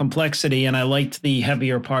its complexity and I liked the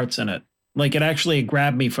heavier parts in it. Like it actually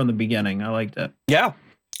grabbed me from the beginning. I liked it. Yeah.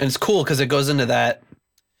 And it's cool because it goes into that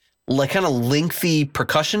like kind of lengthy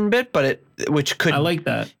percussion bit, but I like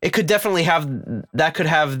that. It could definitely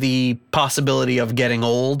have the possibility of getting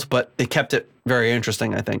old, but they kept it very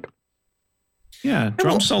interesting, I think. Yeah,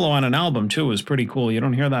 drum solo on an album too is pretty cool. You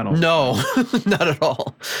don't hear that all. No, not at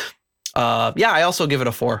all. Yeah, I also give it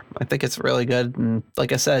a 4. I think it's really good. And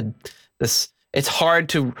like I said, it's hard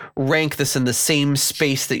to rank this in the same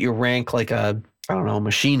space that you rank like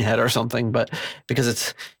Machine Head or something, but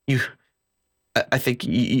because I think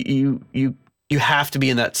you have to be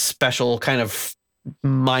in that special kind of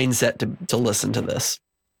mindset to listen to this.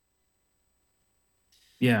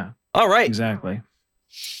 Yeah. All right. Exactly.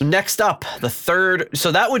 Next up, the third.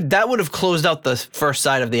 So that would have closed out the first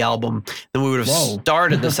side of the album. Then we would have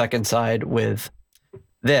started the second side with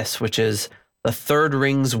this, which is The Third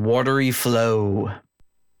Ring's Watery Flow.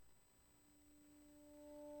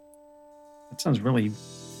 That sounds really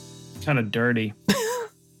kind of dirty.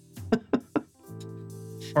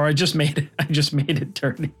 Or I just made it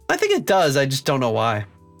dirty. I think it does. I just don't know why.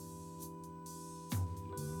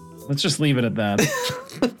 Let's just leave it at that.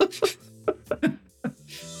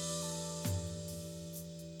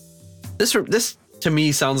 This to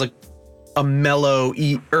me sounds like a mellow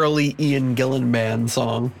early Ian Gillan Band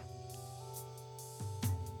song.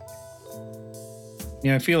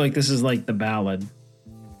 Yeah, I feel like this is like the ballad.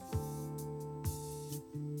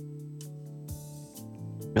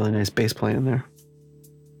 Really nice bass playing there.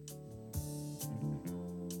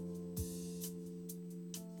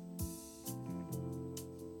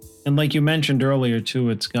 And like you mentioned earlier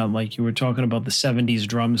too, it's got like you were talking about the 70s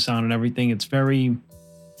drum sound and everything. It's very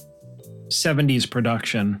 70s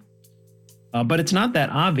production. But it's not that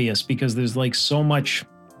obvious because there's like so much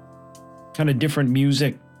kind of different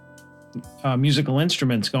musical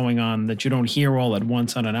instruments going on that you don't hear all at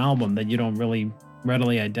once on an album, that you don't really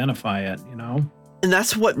readily identify it, you know? And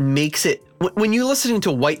that's what makes it, when you're listening to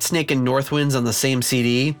Whitesnake and Northwinds on the same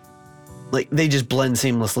CD, like they just blend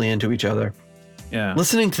seamlessly into each other. Yeah.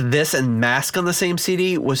 Listening to this and Mask on the same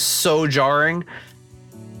CD was so jarring.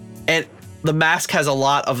 And the Mask has a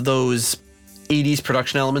lot of those 80s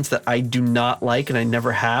production elements that I do not like and I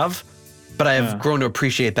never have, but I have grown to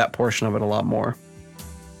appreciate that portion of it a lot more.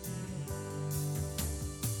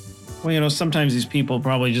 Well, you know, sometimes these people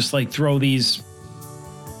probably just like throw these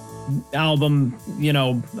album,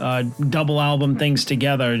 double album things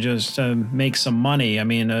together just to make some money. I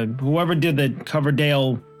mean, whoever did the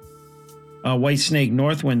Coverdale Whitesnake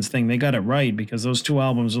Northwinds thing, they got it right because those two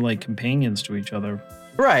albums are like companions to each other.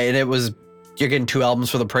 Right. And you're getting 2 albums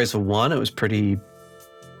for the price of 1. It was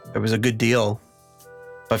a good deal.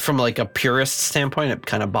 But from like a purist standpoint, it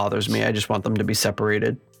kind of bothers me. I just want them to be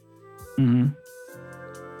separated. Mm-hmm.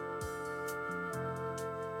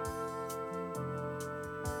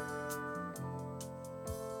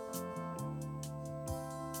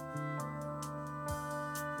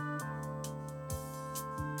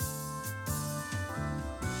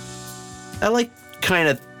 I like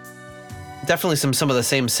definitely some of the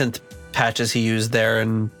same synth patches he used there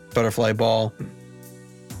in Butterfly Ball.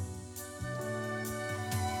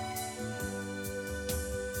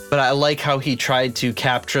 But I like how he tried to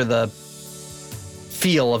capture the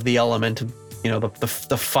feel of the element,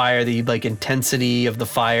 the fire, the like intensity of the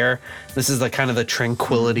fire. This is like kind of the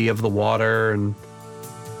tranquility of the water and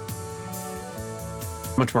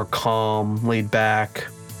much more calm, laid back.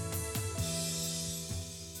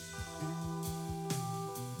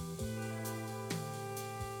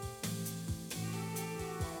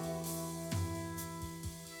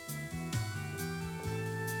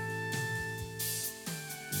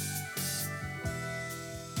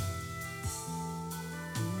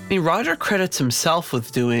 I mean, Roger credits himself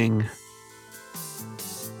with doing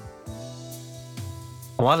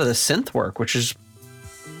a lot of the synth work, which is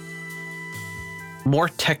more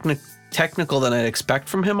technical than I'd expect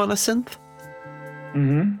from him on a synth.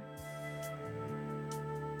 Mm-hmm.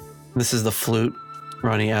 This is the flute.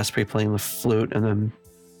 Ronnie Asprey playing the flute, and then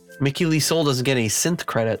Mickey Lee Soul doesn't get any synth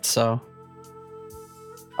credits, so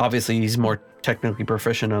obviously he's more technically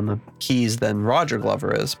proficient on the keys than Roger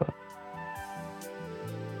Glover is, but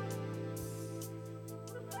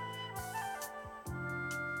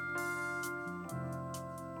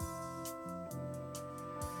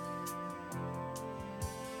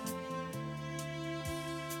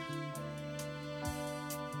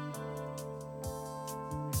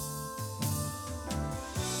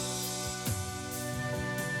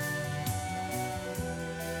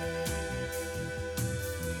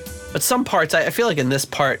some parts, I feel like in this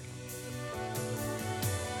part,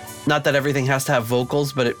 not that everything has to have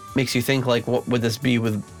vocals, but it makes you think like, what would this be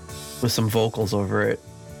with some vocals over it?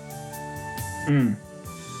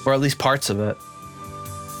 Or at least parts of it.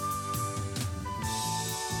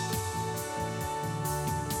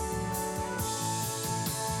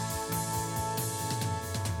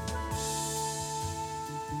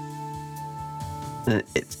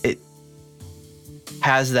 It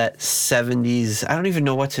has that 70s, I don't even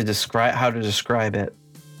know how to describe it.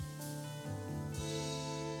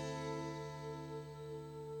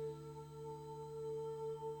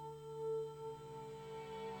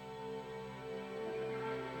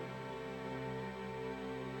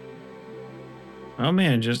 Oh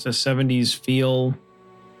man, just a 70s feel,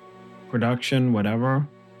 production, whatever.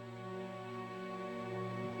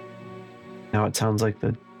 Now it sounds like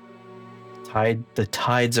the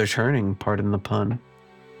tides are turning, pardon the pun.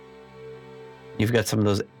 You've got some of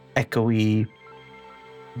those echoey,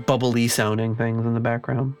 bubbly sounding things in the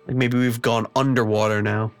background. Like maybe we've gone underwater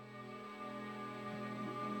now.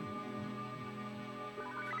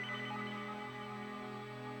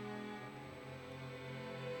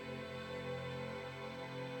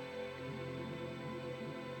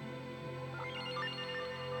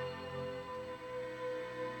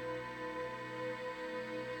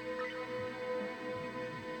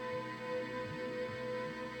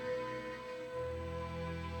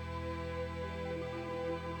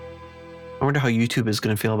 I wonder how YouTube is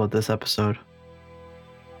going to feel about this episode.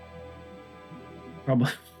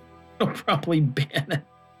 Probably ban it.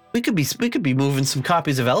 We could be moving some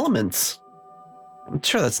copies of Elements. I'm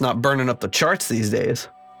sure that's not burning up the charts these days.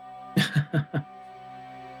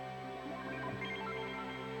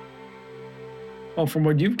 Well, from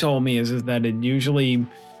what you've told me is that YouTube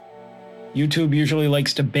usually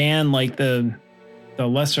likes to ban like the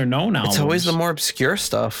lesser known albums. It's always the more obscure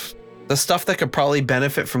stuff. The stuff that could probably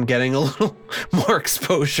benefit from getting a little more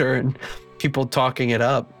exposure and people talking it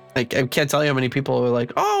up. Like, I can't tell you how many people are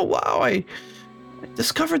like, oh, wow, I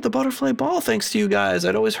discovered the Butterfly Ball thanks to you guys.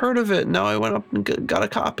 I'd always heard of it. Now I went up and got a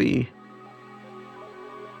copy.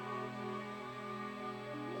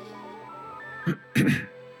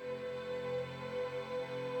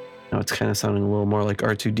 Now it's kind of sounding a little more like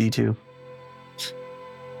R2-D2.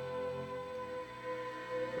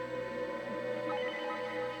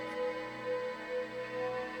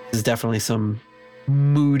 This is definitely some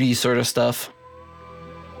moody sort of stuff.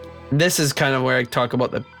 This is kind of where I talk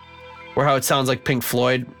about how it sounds like Pink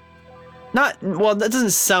Floyd. That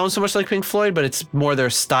doesn't sound so much like Pink Floyd, but it's more their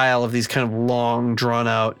style of these kind of long, drawn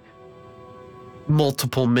out,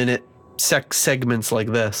 multiple minute segments like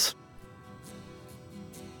this.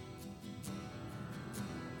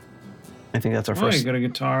 I think that's our you got a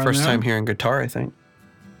guitar first time hearing guitar, I think.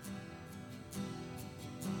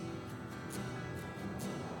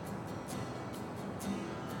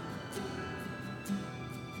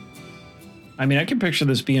 I mean, I can picture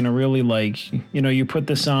this being a really like, you put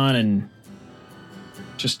this on and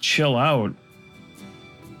just chill out.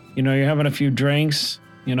 You're having a few drinks,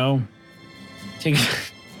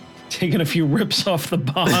 taking a few rips off the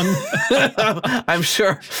bong. I'm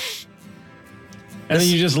sure. And then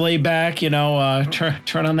you just lay back, turn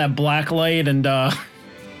on that black light and...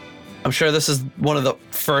 I'm sure this is one of the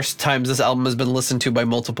first times this album has been listened to by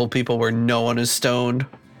multiple people where no one is stoned.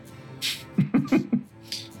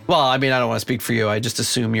 Well, I mean, I don't want to speak for you. I just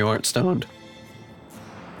assume you aren't stoned.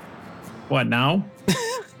 What, now?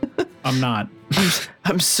 I'm not.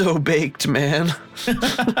 I'm so baked, man.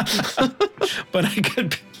 But I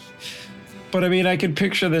could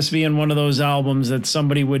picture this being one of those albums that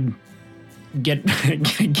somebody would get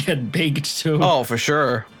baked to. Oh, for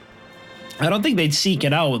sure. I don't think they'd seek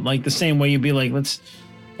it out like the same way you'd be like, let's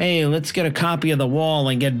get a copy of The Wall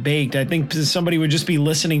and get baked. I think somebody would just be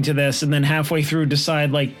listening to this and then halfway through decide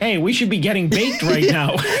like, hey, we should be getting baked right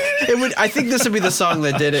now. I think this would be the song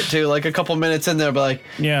that did it too. Like a couple minutes in there, but like,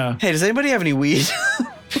 yeah. Hey, does anybody have any weed?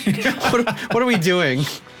 What are we doing?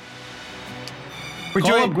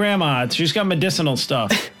 Call up Grandma. She's got medicinal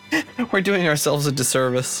stuff. We're doing ourselves a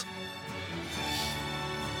disservice.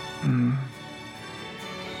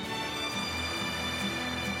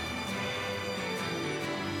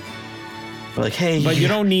 We're like, hey, But you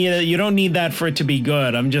don't need that for it to be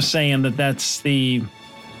good. I'm just saying that's the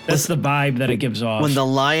vibe that it gives off. when the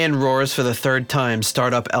lion roars for the third time,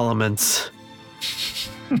 start up elements.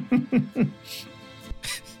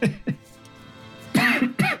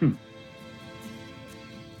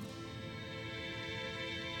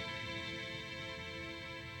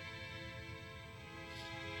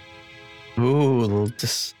 Ooh, little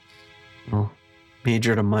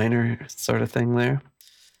major to minor sort of thing there.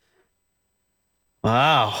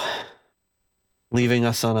 Wow. Leaving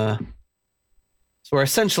us on a... So we're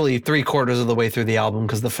essentially 3/4 of the way through the album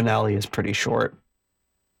because the finale is pretty short.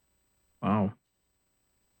 Wow.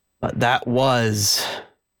 But that was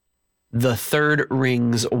The Third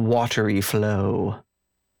Ring's Watery Flow.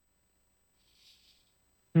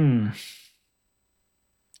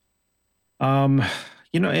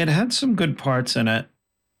 It had some good parts in it.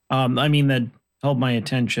 That held my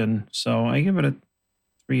attention. So I give it a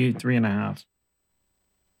 3.5.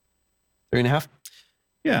 3.5?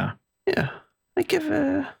 Yeah. Yeah. I give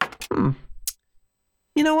a...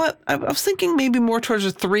 You know what? I was thinking maybe more towards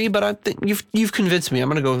a 3, but I think you've convinced me. I'm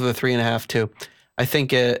going to go with a 3.5 too. I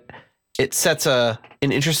think it sets an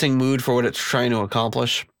interesting mood for what it's trying to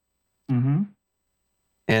accomplish. Mm-hmm.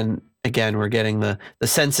 And again, we're getting the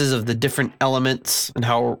senses of the different elements and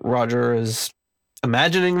how Roger is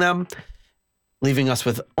imagining them, leaving us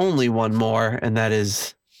with only one more, and that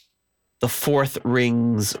is The Fourth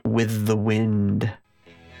Rings with the Wind.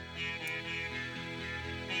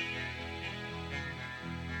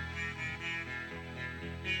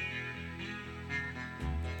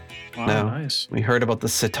 Wow, Now, nice. we heard about the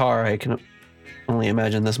sitar. I can only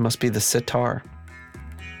imagine this must be the sitar.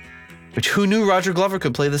 Which, who knew Roger Glover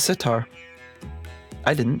could play the sitar?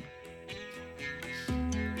 I didn't.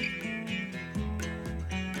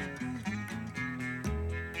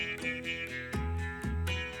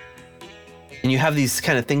 And you have these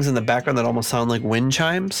kind of things in the background that almost sound like wind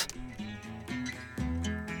chimes.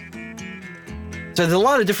 So there's a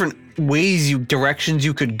lot of different directions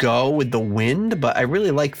you could go with the wind, but I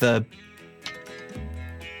really like the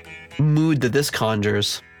mood that this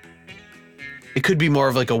conjures. It could be more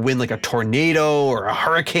of like a wind, like a tornado or a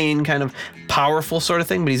hurricane, kind of powerful sort of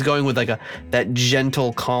thing, but he's going with like that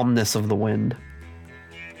gentle calmness of the wind.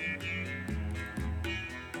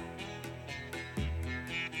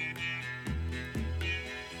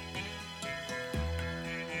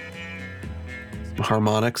 Some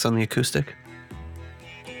harmonics on the acoustic.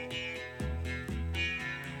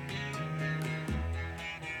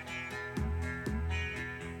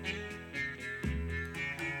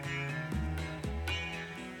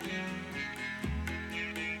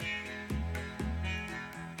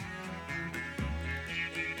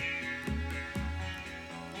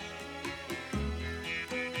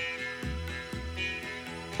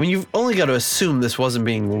 I mean, you've only got to assume this wasn't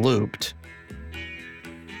being looped.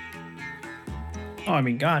 Oh, I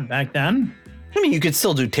mean, God, back then? I mean, you could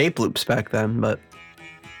still do tape loops back then, but...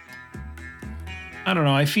 I don't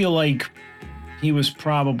know. I feel like he was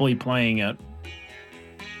probably playing it.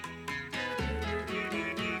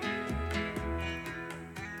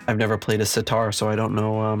 I've never played a sitar, so I don't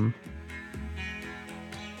know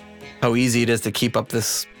how easy it is to keep up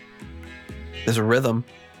this rhythm.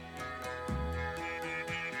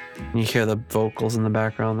 You hear the vocals in the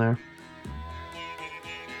background there.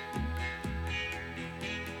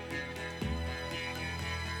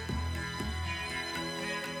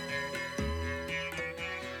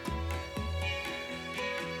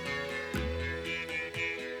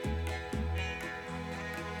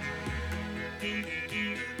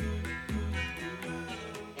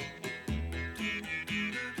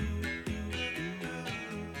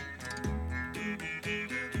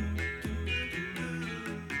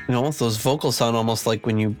 You know, those vocals sound almost like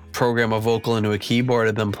when you program a vocal into a keyboard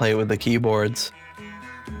and then play it with the keyboards.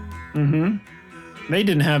 Mm-hmm. They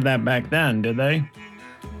didn't have that back then, did they?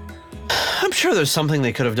 I'm sure there's something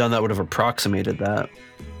they could have done that would have approximated that.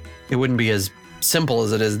 It wouldn't be as simple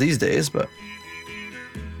as it is these days, but...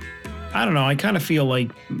 I don't know. I kind of feel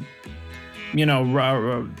like, you know,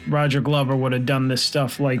 Roger Glover would have done this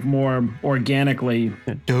stuff like more organically.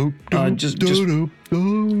 Just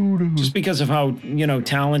because of how, you know,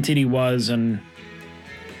 talented he was and,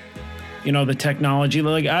 you know, the technology.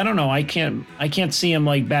 Like, I don't know. I can't see him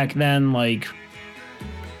like back then, like,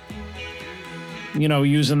 you know,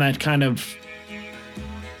 using that kind of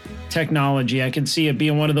technology. I can see it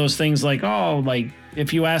being one of those things like, oh, like,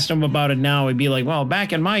 if you asked him about it now, it'd be like, well,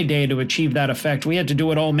 back in my day to achieve that effect, we had to do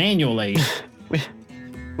it all manually.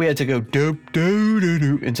 we had to go doop doo doo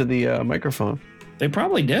doo into the microphone. They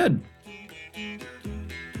probably did.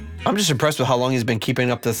 I'm just impressed with how long he's been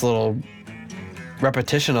keeping up this little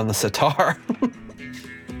repetition on the sitar.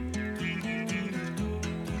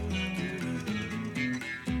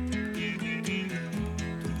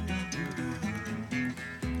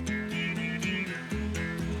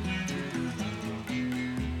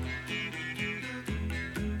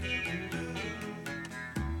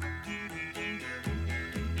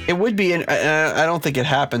 It would be, I don't think it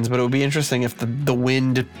happens, but it would be interesting if the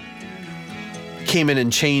wind came in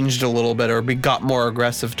and changed a little bit or got more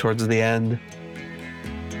aggressive towards the end.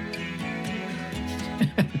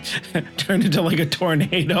 Turned into like a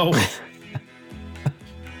tornado.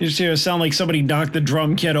 You just hear it sound like somebody knocked the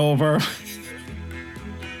drum kit over.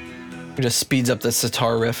 It just speeds up the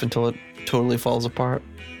sitar riff until it totally falls apart.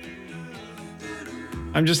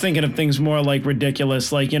 I'm just thinking of things more like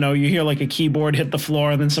ridiculous. Like, you know, you hear like a keyboard hit the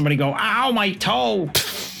floor and then somebody go, ow, my toe.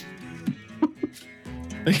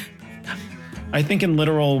 I think in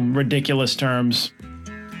literal ridiculous terms.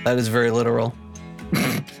 That is very literal.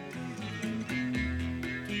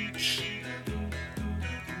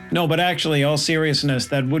 No, but actually, all seriousness,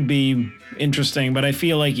 that would be interesting. But I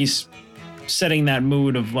feel like he's setting that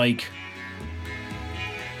mood of like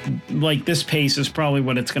this pace is probably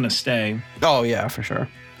what it's going to stay. Oh, yeah, for sure.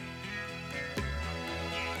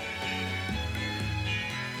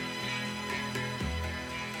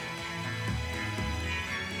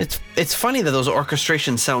 It's funny that those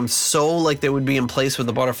orchestrations sound so like they would be in place with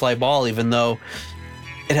the Butterfly Ball, even though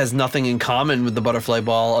it has nothing in common with the Butterfly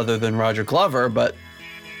Ball other than Roger Glover, but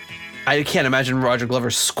I can't imagine Roger Glover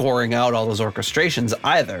scoring out all those orchestrations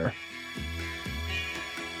either.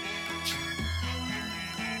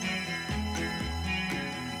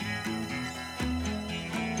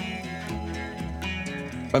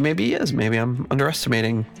 But maybe he is. Maybe I'm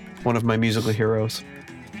underestimating one of my musical heroes.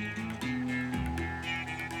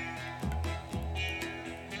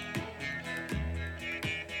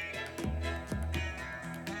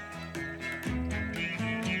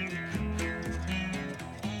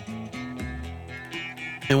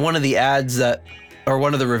 In one of the ads that, or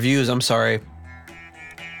one of the reviews, I'm sorry,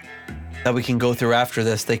 that we can go through after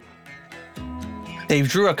this, they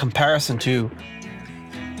drew a comparison to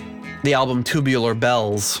the album Tubular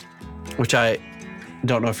Bells, which I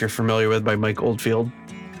don't know if you're familiar with, by Mike Oldfield.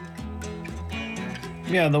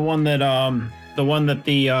 Yeah, the one that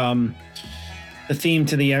the theme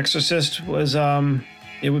to The Exorcist was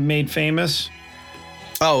it was made famous.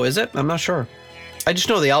 Oh, is it? I'm not sure. I just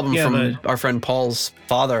know the album from our friend Paul's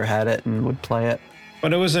father had it and would play it.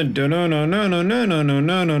 But it was a no no no no no no no no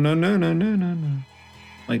no no no no no no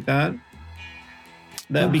like that.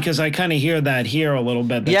 That because I kind of hear that here a little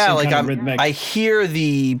bit. Yeah, like I hear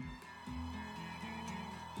the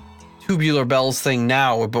Tubular Bells thing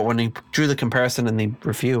now, but when he drew the comparison in the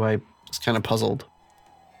review, I was kind of puzzled.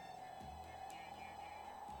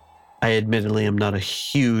 I admittedly am not a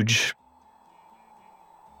huge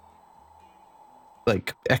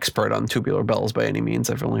expert on Tubular Bells by any means.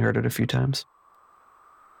 I've only heard it a few times.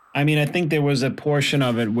 I mean, I think there was a portion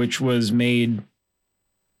of it which was made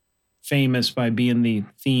famous by being the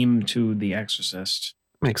theme to The Exorcist.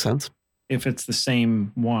 Makes sense. If it's the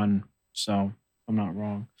same one, so I'm not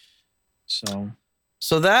wrong.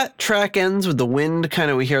 So that track ends with the wind. Kind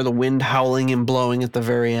of, we hear the wind howling and blowing at the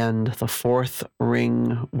very end. The fourth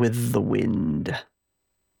ring with the wind.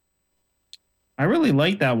 I really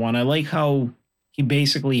like that one. I like how he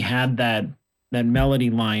basically had that melody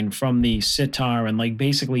line from the sitar and like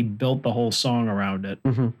basically built the whole song around it.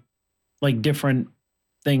 Mm-hmm. Like different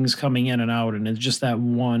things coming in and out, and it's just that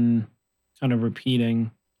one kind of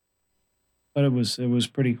repeating. But it was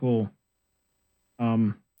pretty cool.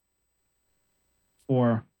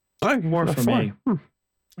 Four for me.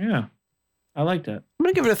 Yeah, I liked it. I'm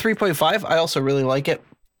gonna give it a 3.5. I also really like it.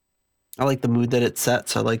 I like the mood that it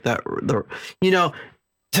sets. I like that.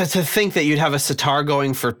 To think that you'd have a sitar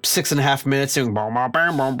going for 6.5 minutes doing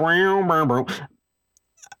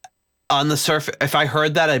on the surface. If I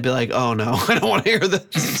heard that, I'd be like, oh no, I don't want to hear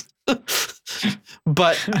this.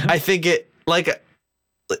 But I think it, like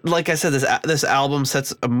I said, this album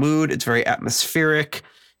sets a mood. It's very atmospheric.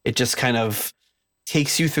 It just kind of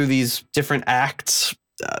takes you through these different acts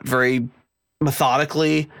very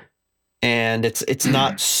methodically. And it's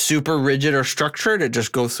not super rigid or structured. It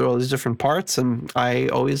just goes through all these different parts, and I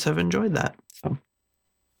always have enjoyed that. So,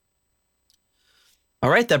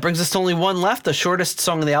 all right, that brings us to only one left, the shortest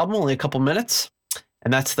song of the album, only a couple minutes,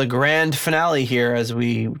 and that's the grand finale here. As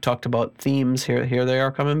we talked about themes, here they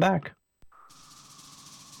are coming back.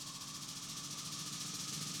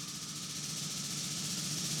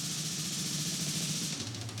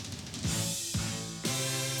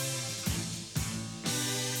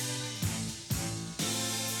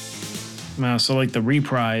 So like the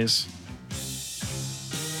reprise.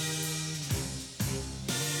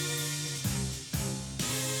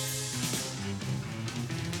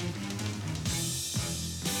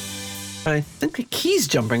 I think the key's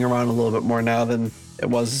jumping around a little bit more now than it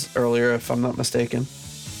was earlier, if I'm not mistaken.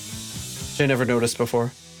 Which I never noticed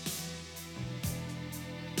before.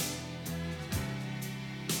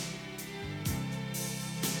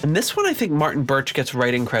 And this one, I think Martin Birch gets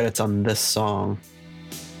writing credits on this song.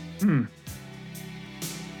 If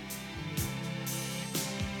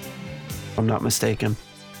I'm not mistaken.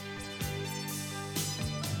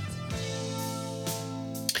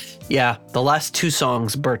 Yeah, the last two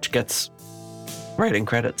songs, Birch gets writing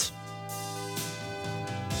credits.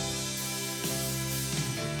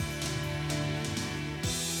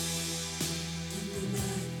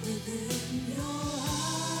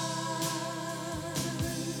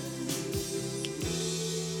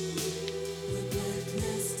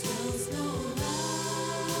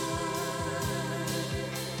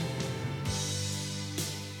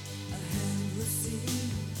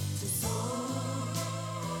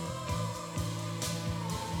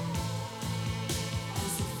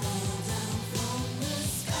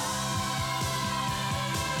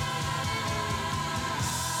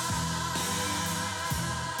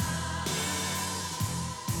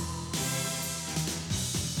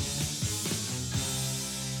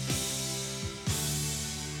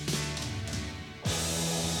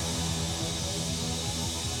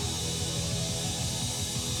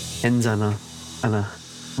 Ends on a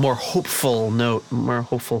more hopeful note, more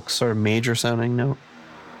hopeful sort of major sounding note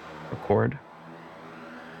or chord.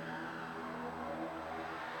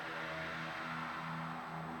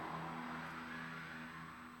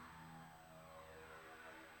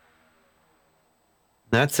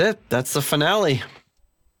 That's it. That's the finale.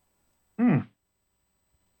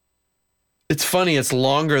 It's funny. It's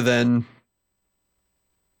longer than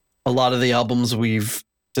a lot of the albums we've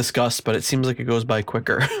discussed, but it seems like it goes by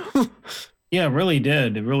quicker. Yeah, it really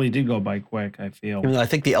did. It really did go by quick, I feel. Even though I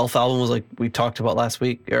think the Elf album was like we talked about last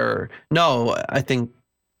week, or no, I don't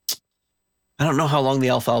know how long the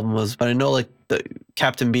Elf album was, but I know like the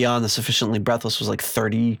Captain Beyond, the Sufficiently Breathless was like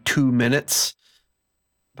 32 minutes,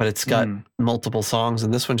 but it's got multiple songs,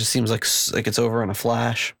 and this one just seems like it's over in a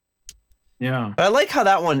flash. Yeah. But I like how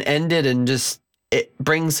that one ended and just it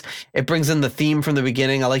brings in the theme from the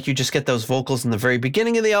beginning. I like you just get those vocals in the very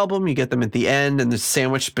beginning of the album, you get them at the end, and they're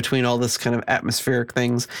sandwiched between all this kind of atmospheric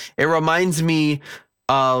things. It reminds me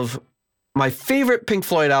of my favorite Pink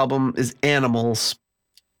Floyd album is Animals,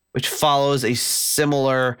 which follows a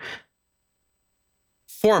similar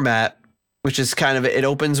format, which is kind of it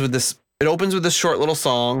opens with this short little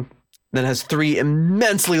song, then has three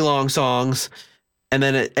immensely long songs, and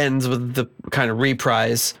then it ends with the kind of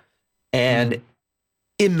reprise. And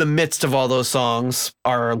in the midst of all those songs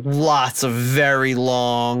are lots of very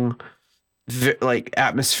long, like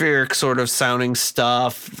atmospheric sort of sounding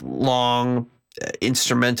stuff, long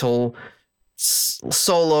instrumental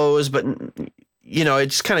solos, but you know, it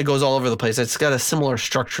just kind of goes all over the place. It's got a similar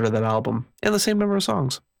structure to that album and the same number of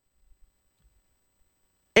songs.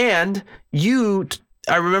 And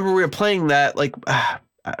I remember we were playing that, like,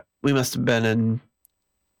 we must have been in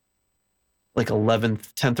like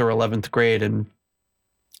 10th or 11th grade. And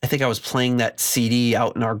I think I was playing that CD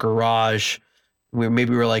out in our garage. We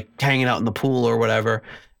were like hanging out in the pool or whatever.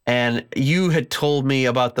 And you had told me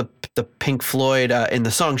about the Pink Floyd in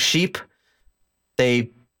the song Sheep. They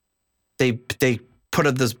put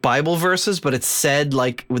up this Bible verses, but it's said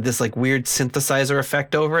like with this like weird synthesizer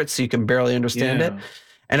effect over it, so you can barely understand it.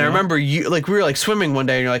 And I remember we were like swimming one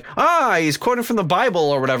day and you're like, he's quoting from the Bible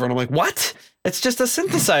or whatever. And I'm like, what? It's just a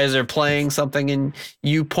synthesizer playing something. And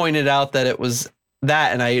you pointed out that it was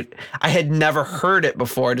that. And I had never heard it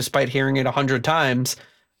before, despite hearing it 100 times.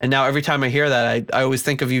 And now every time I hear that, I always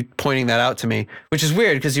think of you pointing that out to me, which is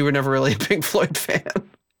weird because you were never really a Pink Floyd fan.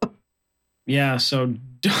 Yeah. So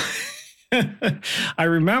I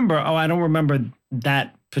remember, I don't remember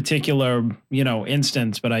that particular,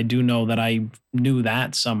 instance, but I do know that I knew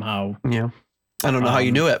that somehow. Yeah. I don't know how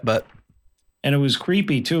you knew it, but. And it was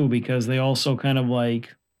creepy too, because they also kind of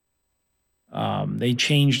like, they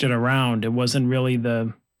changed it around. It wasn't really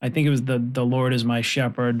I think it was the Lord is my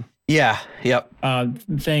shepherd. Yeah. Yep.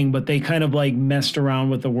 Thing, but they kind of like messed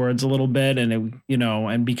around with the words a little bit, and it,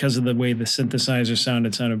 and because of the way the synthesizer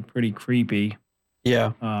sounded pretty creepy.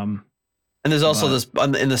 Yeah. And there's also this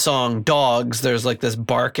in the song Dogs, there's like this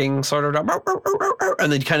barking sort of,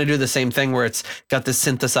 and they kind of do the same thing where it's got this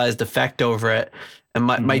synthesized effect over it. And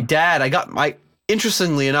my dad,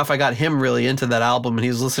 interestingly enough, I got him really into that album, and he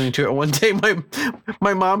was listening to it. One day,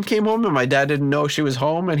 my mom came home, and my dad didn't know she was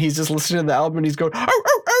home, and he's just listening to the album, and he's going, "Ow,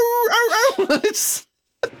 ow, ow, ow, ow." It's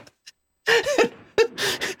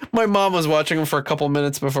my mom was watching him for a couple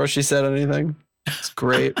minutes before she said anything. It's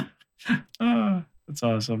great. That's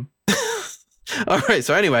awesome. All right.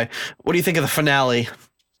 So anyway, what do you think of the finale?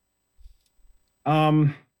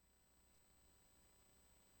 I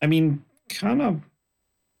mean, kind of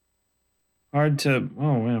hard to.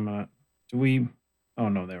 Oh, wait a minute. Do we? Oh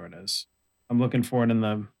no, there it is. I'm looking for it in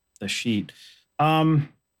the sheet. I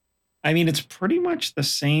mean, it's pretty much the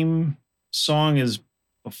same song as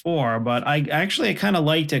before, but I kind of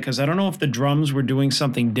liked it because I don't know if the drums were doing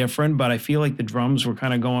something different, but I feel like the drums were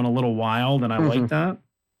kind of going a little wild, and I like that.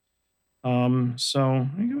 So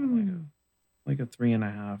I give it like a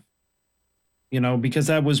 3.5. You know, because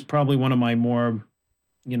that was probably one of my more,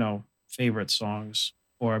 favorite songs,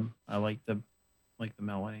 or I like the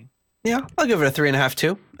melody. Yeah, I'll give it a 3.5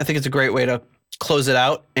 too. I think it's a great way to close it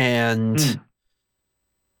out. And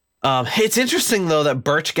it's interesting though that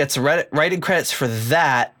Birch gets writing credits for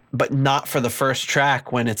that, but not for the first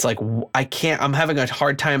track. When it's like I'm having a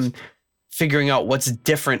hard time figuring out what's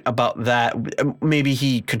different about that. Maybe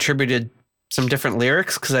he contributed some different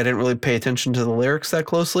lyrics because I didn't really pay attention to the lyrics that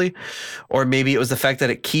closely, or maybe it was the fact that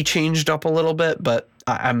it key changed up a little bit. But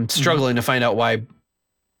I'm struggling to find out why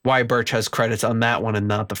Birch has credits on that one and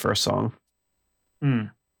not the first song.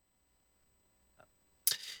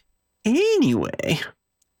 Anyway,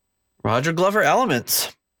 Roger Glover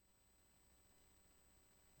Elements.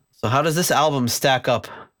 So how does this album stack up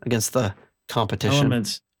against the competition?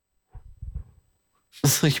 Elements.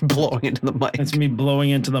 It's like blowing into the mic. That's me blowing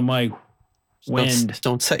into the mic. Wind.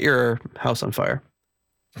 Don't set your house on fire.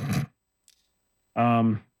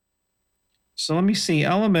 So let me see.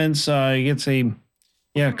 Elements gets a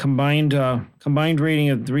combined rating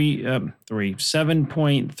of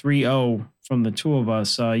 7.30 from the two of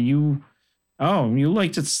us. You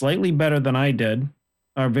liked it slightly better than I did.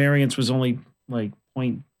 Our variance was only like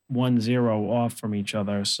 0.10 off from each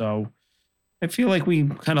other, so I feel like we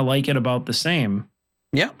kind of like it about the same.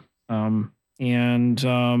 Yeah.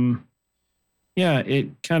 It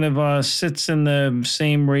kind of sits in the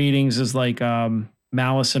same ratings as like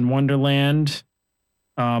Malice in Wonderland.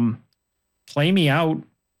 Play Me Out,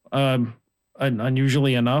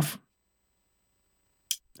 unusually enough.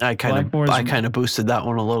 I kind of boosted that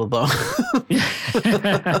one a little though.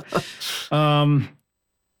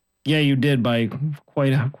 Yeah, you did by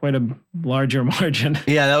quite a larger margin.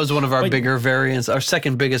 Yeah, that was one of our bigger variants. Our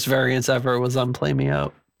second biggest variance ever was on Play Me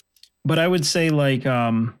Out. But I would say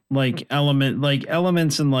elements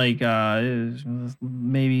and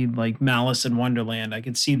maybe like Malice in Wonderland. I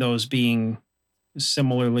could see those being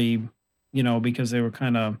similarly, because they were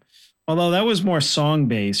kind of, although that was more song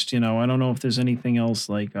based, I don't know if there's anything else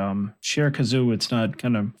like Cher Kazoo. It's not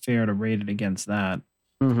kind of fair to rate it against that.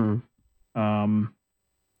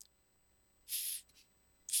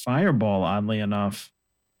 Fireball, oddly enough.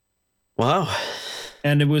 Wow.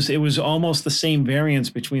 And it was almost the same variance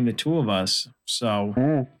between the two of us.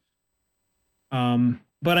 So,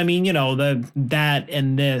 but I mean, that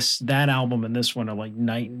album and this one are like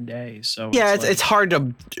night and day. So yeah, it's hard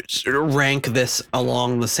to rank this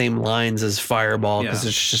along the same lines as Fireball because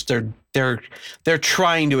it's just they're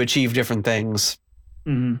trying to achieve different things.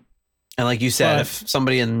 And like you said, if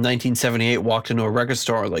somebody in 1978 walked into a record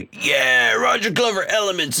store like, yeah, Roger Glover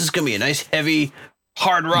Elements is gonna be a nice heavy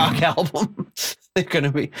hard rock album, they're going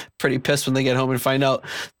to be pretty pissed when they get home and find out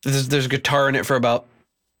there's guitar in it for about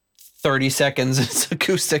 30 seconds. It's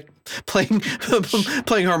acoustic playing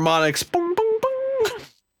harmonics. Boom, boom,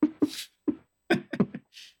 boom.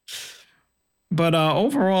 But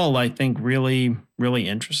overall, I think really, really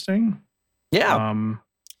interesting. Yeah.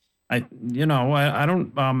 I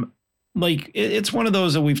don't like it's one of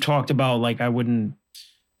those that we've talked about. Like I wouldn't,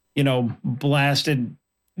 blasted,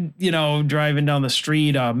 driving down the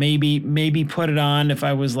street, maybe put it on if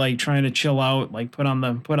I was like trying to chill out, like put on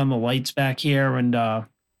the lights back here and,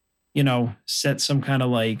 set some kind of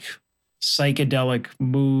like psychedelic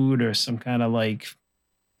mood or some kind of like,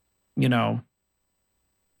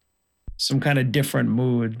 some kind of different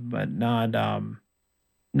mood, but not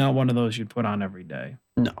one of those you'd put on every day.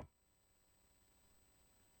 No.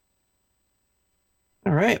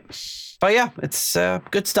 All right. But yeah, it's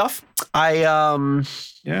good stuff. I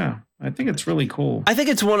think it's really cool. I think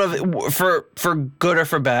it's one of for good or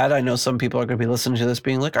for bad. I know some people are going to be listening to this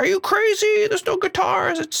being like, "Are you crazy? There's no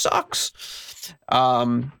guitars. It sucks."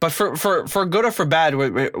 But for good or for bad,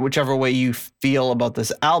 whichever way you feel about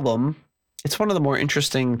this album, it's one of the more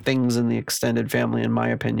interesting things in the extended family, in my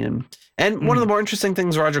opinion. And one of the more interesting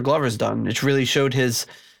things Roger Glover's done. It really showed his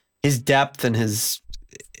depth and his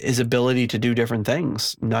ability to do different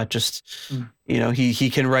things. Not just, he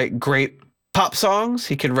can write great pop songs.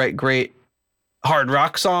 He can write great hard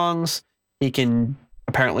rock songs. He can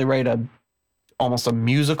apparently write almost a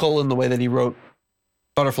musical in the way that he wrote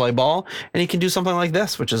Butterfly Ball. And he can do something like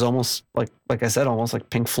this, which is almost like I said, almost like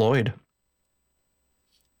Pink Floyd.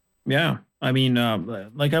 Yeah. I mean,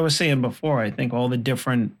 like I was saying before, I think all the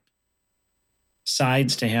different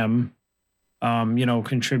sides to him,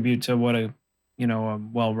 contribute to what a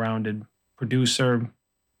well-rounded producer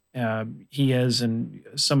he is, and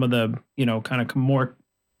some of the, kind of more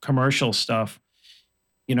commercial stuff,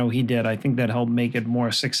 he did. I think that helped make it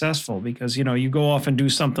more successful because, you go off and do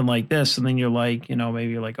something like this and then you're like,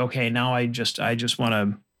 maybe you're like, okay, now I just want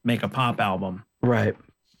to make a pop album. Right.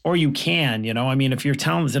 Or you can, I mean, if you're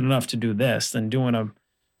talented enough to do this, then doing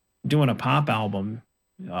a pop album,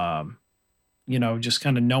 just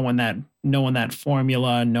kind of knowing that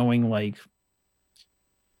formula, knowing like,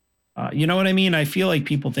 you know what I mean? I feel like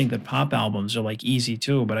people think that pop albums are like easy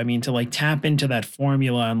too, but I mean, to like tap into that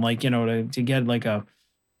formula and like, to get like a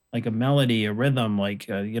melody, a rhythm, like,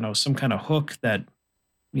 some kind of hook that,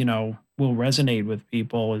 will resonate with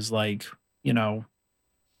people is like,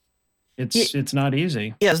 it's not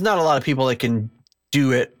easy. Yeah, there's not a lot of people that can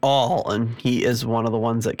do it all, and he is one of the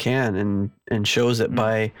ones that can and shows it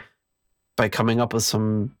by coming up with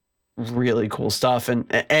some really cool stuff. And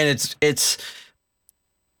it's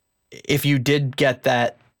if you did get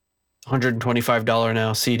that $125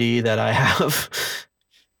 now CD that I have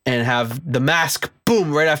and have The Mask,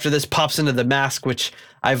 boom, right after this pops into The Mask, which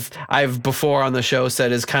I've before on the show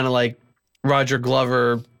said is kind of like Roger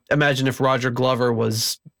Glover. Imagine if Roger Glover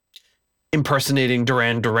was impersonating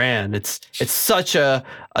Duran Duran. It's such a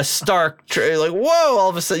stark like, whoa, all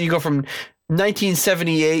of a sudden you go from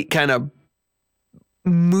 1978 kind of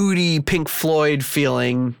moody Pink Floyd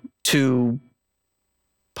feeling to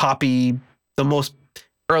poppy, the most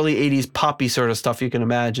early 80s poppy sort of stuff you can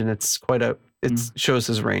imagine. It's shows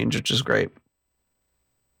his range, which is great.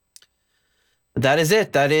 That is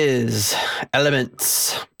it. That is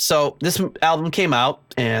Elements. So this album came out,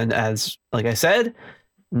 and as like I said,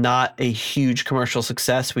 not a huge commercial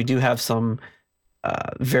success. We do have some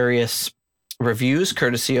various reviews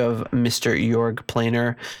courtesy of Mr. Jorg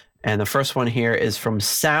Planer. And the first one here is from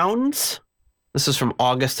Sounds. This is from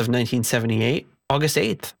August of 1978, August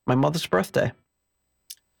 8th, my mother's birthday.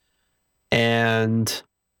 And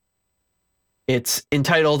it's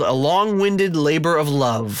entitled A Long-Winded Labor of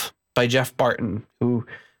Love by Jeff Barton, who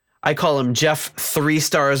I call him Jeff 3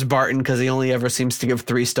 Stars Barton because he only ever seems to give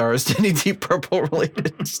 3 stars to any Deep Purple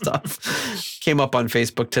related stuff. Came up on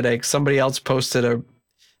Facebook today. Somebody else posted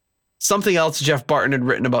something else Jeff Barton had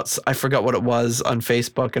written about. I forgot what it was on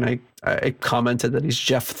Facebook, and I commented that he's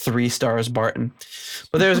Jeff 3 Stars Barton.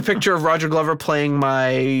 But there's a picture of Roger Glover playing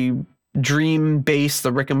my dream bass,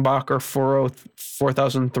 the Rickenbacker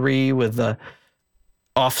 4003 with the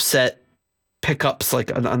offset pickups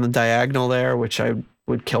like on the diagonal there, which I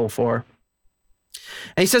would kill for.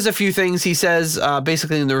 And he says a few things. He says,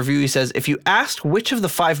 basically in the review, he says, if you asked which of the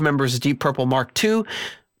 5 members of Deep Purple Mark II,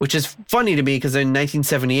 which is funny to me because in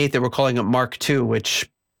 1978 they were calling it Mark II, which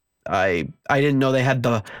I didn't know they had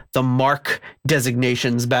the Mark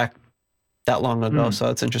designations back that long ago. So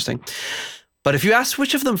that's interesting. But if you asked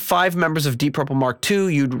which of them 5 members of Deep Purple Mark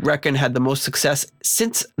II you'd reckon had the most success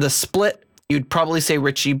since the split, you'd probably say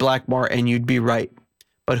Ritchie Blackmore, and you'd be right.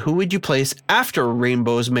 But who would you place after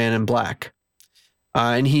Rainbow's Man in Black?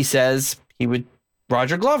 And he says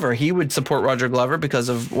Roger Glover. He would support Roger Glover because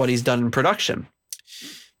of what he's done in production.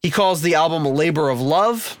 He calls the album a labor of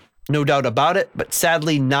love, no doubt about it, but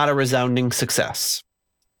sadly not a resounding success.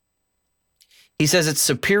 He says it's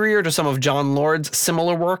superior to some of John Lord's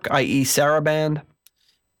similar work, i.e. Saraband,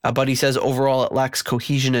 but he says overall it lacks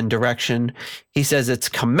cohesion and direction. He says it's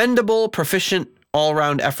commendable, proficient,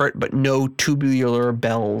 all-round effort, but no tubular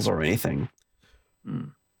bells or anything.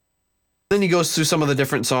 Then he goes through some of the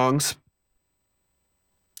different songs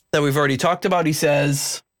that we've already talked about. He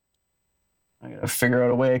says, I gotta figure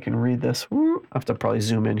out a way I can read this. I have to probably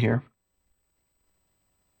zoom in here.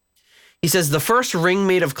 He says, the first Ring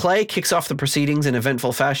Made of Clay kicks off the proceedings in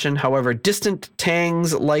eventful fashion. However, distant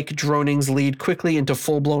tangs-like dronings lead quickly into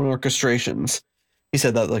full-blown orchestrations. He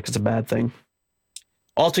said that like it's a bad thing.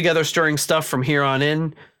 Altogether stirring stuff from here on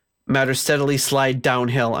in. Matters steadily slide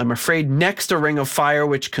downhill. I'm afraid next a Ring of Fire,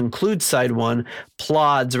 which concludes side 1,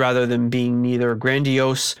 plods rather than being neither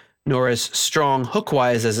grandiose nor as strong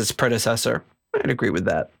hook-wise as its predecessor. I'd agree with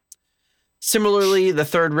that. Similarly, the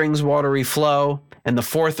third ring's Watery Flow and the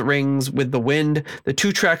fourth rings With the Wind, the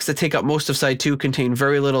two tracks that take up most of side 2, contain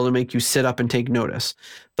very little to make you sit up and take notice.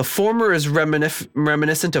 The former is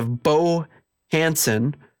reminiscent of Bo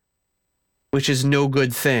Hansen, which is No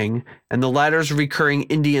Good Thing, and the latter's recurring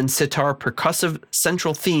Indian sitar percussive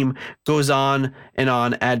central theme goes on and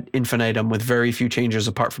on ad infinitum with very few changes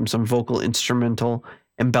apart from some vocal instrumental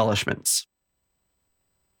embellishments.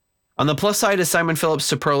 On the plus side is Simon Phillips'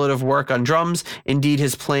 superlative work on drums. Indeed,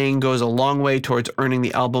 his playing goes a long way towards earning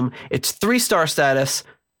the album its 3-star status.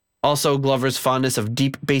 Also, Glover's fondness of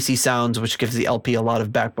deep, bassy sounds, which gives the LP a lot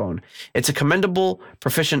of backbone. It's a commendable,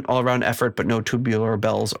 proficient all-around effort, but no tubular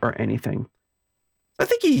bells or anything. I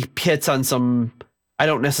think he hits on some, I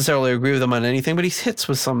don't necessarily agree with him on anything, but he hits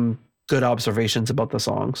with some good observations about the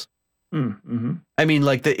songs. Mm-hmm. I mean,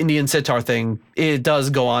 like the Indian sitar thing, it does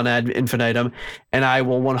go on ad infinitum, and I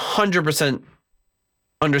will 100%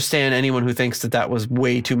 understand anyone who thinks that was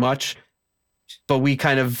way too much, but we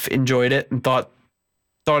kind of enjoyed it and thought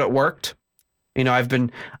it worked. You know, I've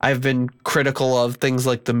been critical of things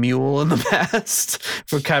like the mule in the past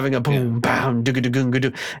for having a boom, bam,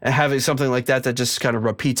 and having something like that just kind of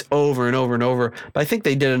repeats over and over and over. But I think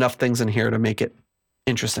they did enough things in here to make it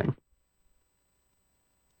interesting.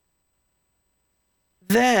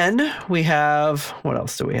 Then we have, what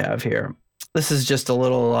else do we have here? This is just a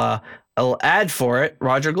little ad for it.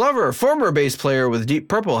 Roger Glover, former bass player with Deep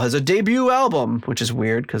Purple, has a debut album, which is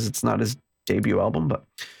weird because it's not his debut album, but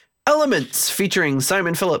Elements, featuring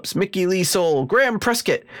Simon Phillips, Mickey Lee Soul, Graham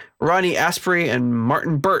Prescott, Ronnie Asprey, and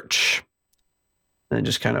Martin Birch. And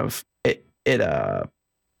just kind of it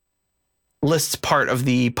lists part of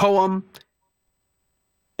the poem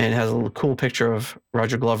and has a little cool picture of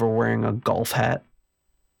Roger Glover wearing a golf hat.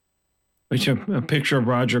 Which a picture of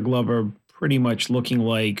Roger Glover pretty much looking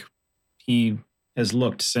like he has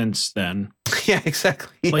looked since then. Yeah,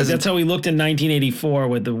 exactly. Like that's how he looked in 1984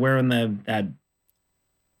 with wearing the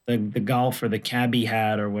golf or the cabbie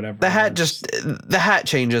hat or whatever. The hat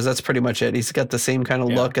changes. That's pretty much it. He's got the same kind of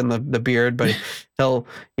look and the beard, but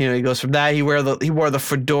he goes from that. He wore the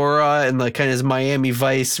fedora and the kind of his Miami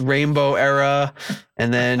Vice rainbow era,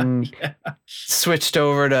 and then switched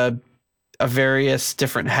over to a various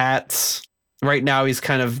different hats. Right now he's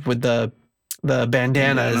kind of with the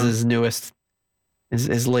bandana is his newest,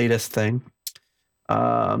 his latest thing.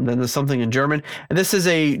 Then there's something in German, and this is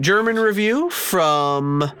a German review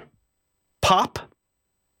from Pop.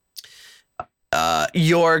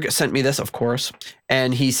 Jorg sent me this, of course,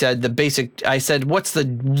 and he said I said, what's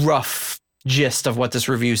the rough gist of what this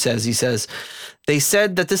review says? He says, they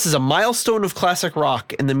said that this is a milestone of classic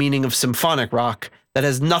rock in the meaning of symphonic rock that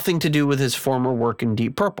has nothing to do with his former work in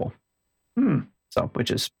Deep Purple. So, which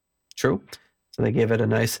is true. So they gave it a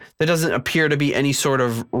nice, there doesn't appear to be any sort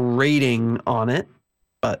of rating on it,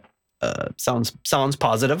 but sounds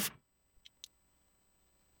positive.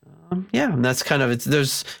 And that's kind of,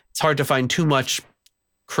 it's hard to find too much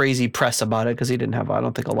crazy press about it because he didn't have, I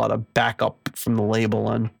don't think, a lot of backup from the label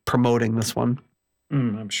on promoting this one.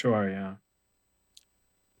 I'm sure, yeah.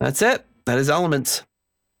 That's it. That is Elements.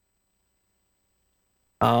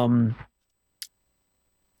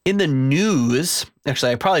 In the news,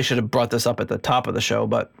 actually, I probably should have brought this up at the top of the show,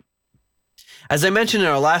 but as I mentioned in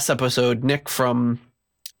our last episode, Nick from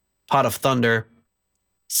Pot of Thunder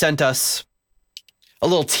sent us a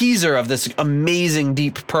little teaser of this amazing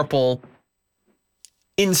Deep Purple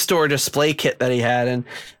in-store display kit that he had, and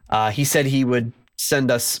he said he would send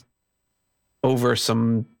us over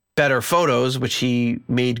some better photos, which he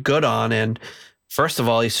made good on. And first of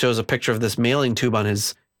all, he shows a picture of this mailing tube on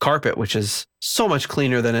his carpet, which is so much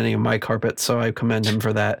cleaner than any of my carpets, so I commend him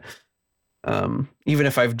for that. Even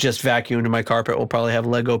if I've just vacuumed my carpet, we'll probably have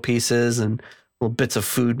Lego pieces and little bits of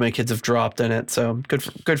food my kids have dropped in it. So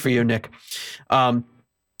good for you, Nick. So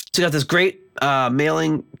you got this great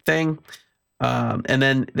mailing thing, and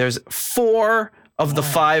then there's 4 of the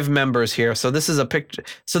 5 members here. So this is a picture.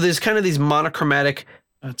 So there's kind of these monochromatic.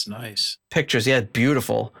 That's nice pictures. Yeah,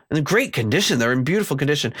 beautiful and in great condition. They're in beautiful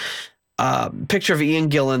condition. Picture of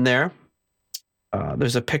Ian Gillan there.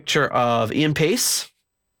 There's a picture of Ian Pace,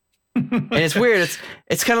 and it's weird.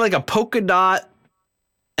 It's kind of like a polka dot,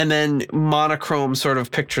 and then monochrome sort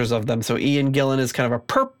of pictures of them. So Ian Gillan is kind of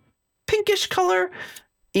a pinkish color.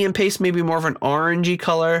 Ian Pace maybe more of an orangey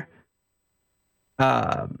color.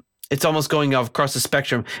 It's almost going across the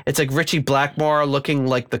spectrum. It's like Richie Blackmore looking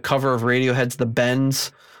like the cover of Radiohead's The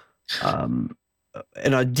Bends.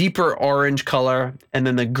 In a deeper orange color, and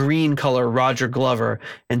then the green color Roger Glover.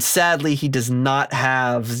 And sadly, he does not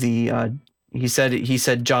have the. He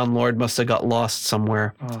said John Lord must have got lost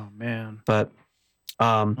somewhere. Oh man! But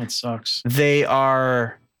That sucks. They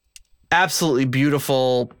are absolutely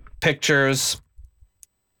beautiful pictures.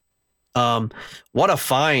 What a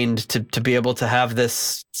find to be able to have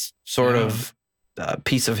this sort of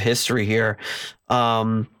piece of history here.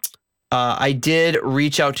 I did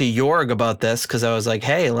reach out to Jorg about this because I was like,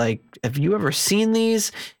 hey, like, have you ever seen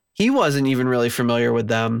these? He wasn't even really familiar with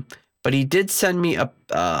them, but he did send me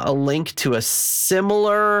a link to a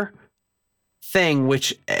similar thing,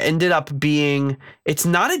 which ended up being, it's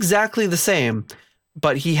not exactly the same,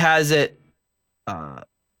 but he has it,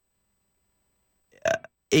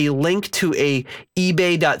 a link to a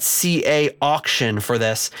ebay.ca auction for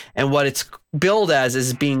this. And what it's billed as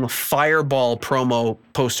is being Fireball promo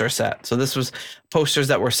poster set. So this was posters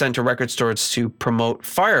that were sent to record stores to promote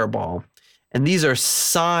Fireball. And these are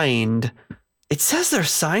signed. It says they're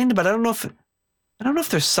signed, but I don't know if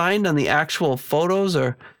they're signed on the actual photos,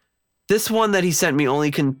 or this one that he sent me only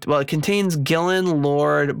it contains Gillan,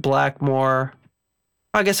 Lord, Blackmore.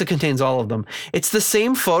 I guess it contains all of them. It's the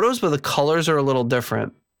same photos, but the colors are a little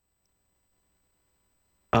different.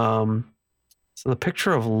 So the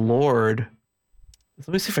picture of Lord, let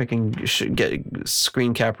me see if I can get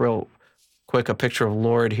screen cap real quick, a picture of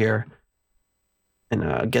Lord here,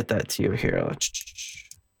 and get that to you here.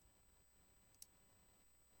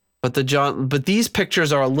 But these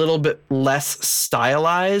pictures are a little bit less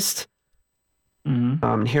stylized.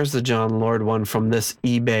 Mm-hmm. Here's the John Lord one from this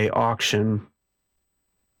eBay auction.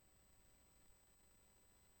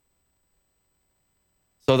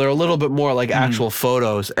 So they're a little bit more like actual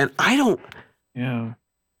photos. And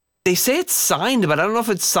they say it's signed, but I don't know if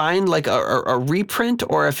it's signed like a reprint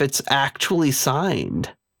or if it's actually signed.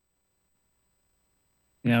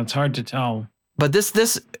 Yeah, it's hard to tell. But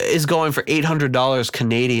this is going for $800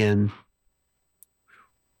 Canadian.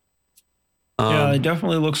 Yeah, it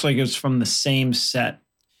definitely looks like it's from the same set.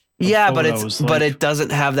 Yeah, but but it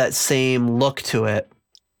doesn't have that same look to it.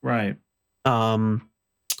 Right.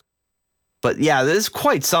 But yeah, this is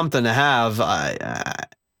quite something to have.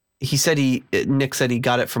 Nick said he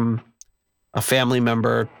got it from a family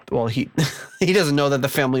member. Well, he doesn't know that the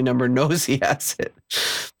family member knows he has it.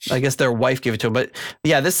 I guess their wife gave it to him. But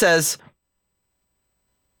yeah, this says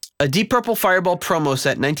a Deep Purple Fireball promo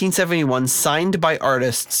set, 1971, signed by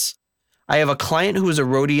artists. I have a client who was a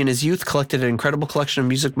roadie in his youth, collected an incredible collection of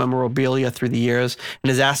music memorabilia through the years, and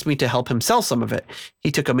has asked me to help him sell some of it.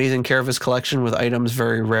 He took amazing care of his collection with items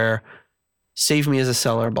very rare. Save me as a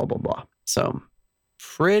seller, blah, blah, blah. So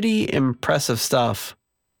pretty impressive stuff.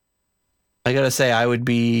 I got to say, I would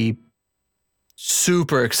be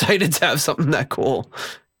super excited to have something that cool.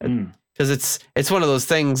 Because it's one of those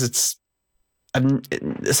things, it's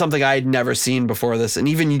something I'd never seen before this. And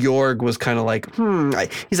even Jorg was kind of like,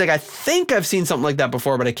 he's like, I think I've seen something like that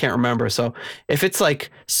before, but I can't remember. So if it's like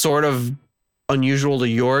sort of unusual to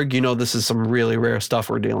Jorg, this is some really rare stuff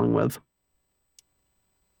we're dealing with.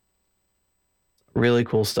 Really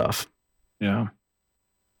cool stuff. Yeah.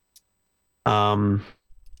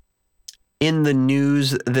 In the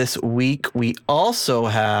news this week, we also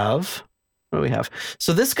have, what do we have?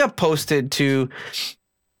 So this got posted to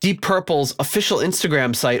Deep Purple's official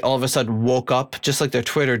Instagram site. All of a sudden woke up just like their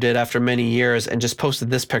Twitter did after many years and just posted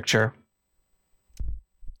this picture,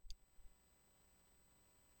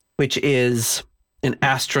 which is an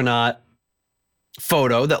astronaut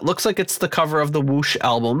photo that looks like it's the cover of the Whoosh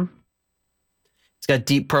album. It's got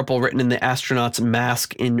Deep Purple written in the astronaut's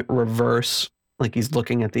mask in reverse, like he's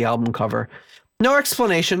looking at the album cover. No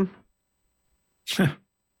explanation.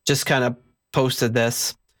 Just kind of posted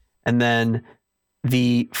this. And then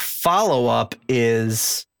the follow-up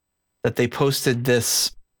is that they posted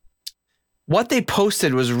this. What they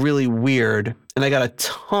posted was really weird. And I got a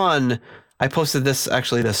ton. I posted this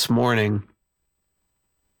actually this morning.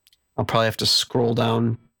 I'll probably have to scroll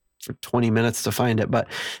down for 20 minutes to find it. But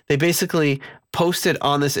they basically posted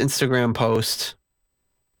on this Instagram post.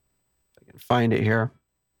 If I can find it here.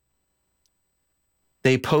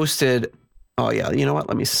 They posted. Oh yeah, you know what?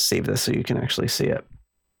 Let me save this so you can actually see it.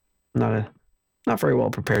 Not very well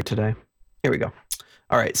prepared today. Here we go.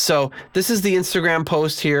 All right, so this is the Instagram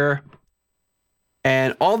post here,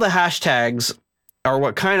 and all the hashtags are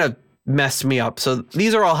what kind of messed me up. So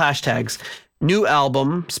these are all hashtags: new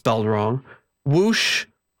album spelled wrong, Whoosh,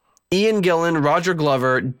 Ian Gillan, Roger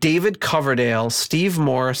Glover, David Coverdale, Steve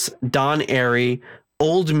Morse, Don Airey,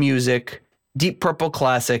 old music, Deep Purple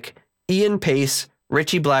classic, Ian Pace,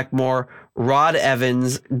 Richie Blackmore, Rod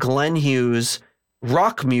Evans, Glenn Hughes,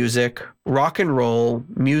 rock music, rock and roll,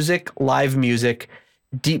 music, live music,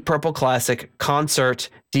 Deep Purple classic, concert,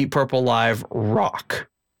 Deep Purple live, rock.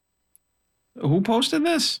 Who posted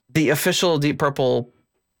this? The official Deep Purple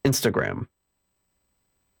Instagram.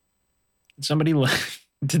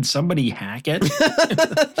 Did somebody hack it?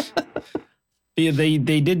 They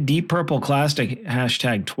did Deep Purple Classic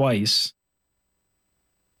hashtag twice.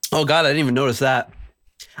 Oh God, I didn't even notice that.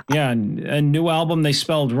 Yeah, a new album they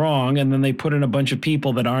spelled wrong, and then they put in a bunch of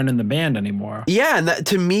people that aren't in the band anymore. Yeah, and that,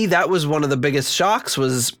 to me, that was one of the biggest shocks.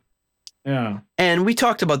 And we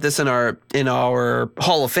talked about this in our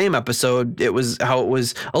Hall of Fame episode. It was how it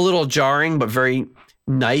was a little jarring, but very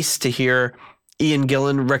nice to hear Ian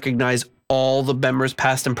Gillan recognize all the members,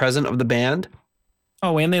 past and present, of the band.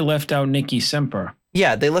 Oh, and they left out Nicky Simper.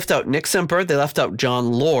 Yeah, they left out Nick Simper. They left out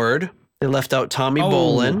John Lord. They left out Tommy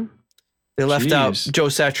Bolin. They left out Joe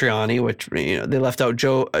Satriani, which, they left out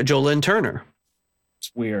Jolyn Turner.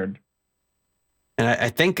 It's weird. And I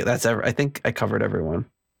think I think I covered everyone.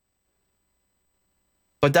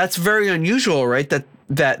 But that's very unusual, right? That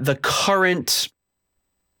the current,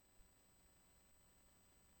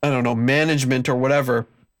 I don't know, management or whatever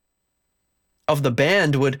of the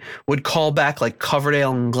band would call back like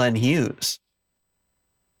Coverdale and Glenn Hughes.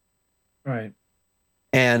 Right.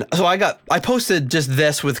 And so I posted just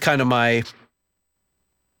this with kind of I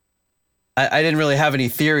didn't really have any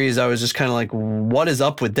theories. I was just kind of like, what is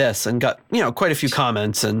up with this? And got, quite a few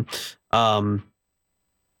comments. And one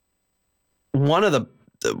of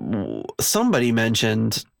somebody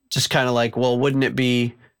mentioned just kind of like, well, wouldn't it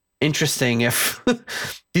be interesting if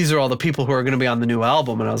these are all the people who are going to be on the new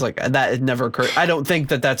album? And I was like, that had never occurred. I don't think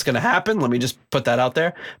that that's going to happen. Let me just put that out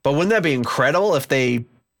there. But wouldn't that be incredible if they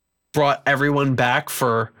brought everyone back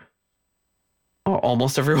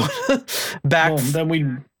almost everyone back? Well,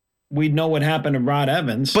 then we'd know what happened to Rod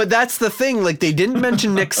Evans. But that's the thing. Like, they didn't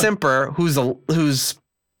mention Nick Simper, who's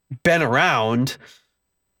been around.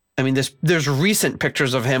 I mean, there's recent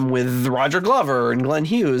pictures of him with Roger Glover and Glenn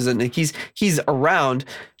Hughes, and he's around,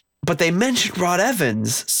 but they mentioned Rod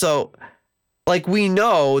Evans. So, like, we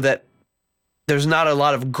know that there's not a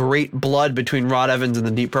lot of great blood between Rod Evans and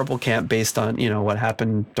the Deep Purple camp based on, what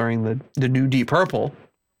happened during the new Deep Purple.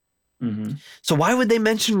 Mm-hmm. So why would they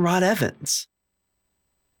mention Rod Evans?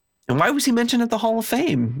 And why was he mentioned at the Hall of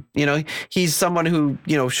Fame? He's someone who,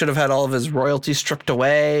 should have had all of his royalties stripped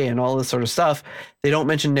away and all this sort of stuff. They don't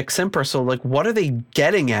mention Nick Simper. So, like, what are they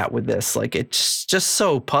getting at with this? Like, it's just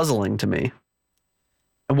so puzzling to me.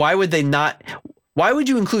 And why would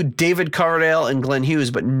you include David Coverdale and Glenn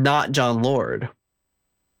Hughes, but not John Lord?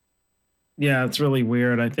 Yeah, it's really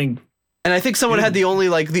weird. I think someone had the only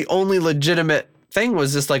legitimate thing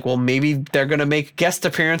was just like, well, maybe they're going to make guest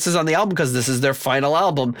appearances on the album because this is their final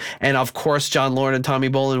album. And of course, John Lord and Tommy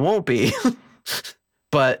Bolin won't be,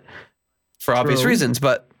 but for obvious reasons.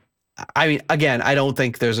 But I mean, again, I don't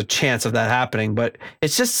think there's a chance of that happening, but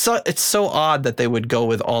it's just it's so odd that they would go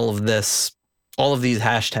with all of these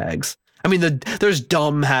hashtags. I mean, there's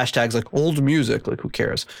dumb hashtags like old music, like who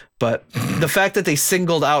cares? But the fact that they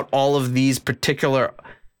singled out all of these particular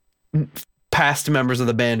past members of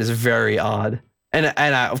the band is very odd. And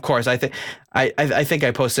of course, I think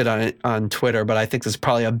I posted on it on Twitter, but I think there's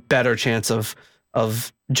probably a better chance of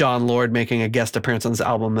John Lord making a guest appearance on this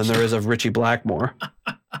album than there is of Richie Blackmore.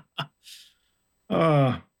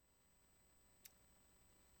 Or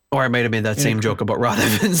I might have made that same joke about Rod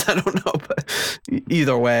Evans. I don't know, but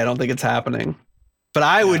either way, I don't think it's happening. But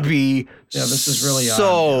I would be this is really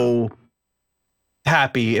so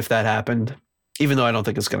happy if that happened, even though I don't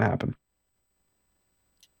think it's going to happen.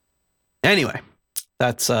 Anyway,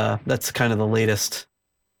 that's kind of the latest.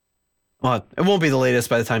 Well, it won't be the latest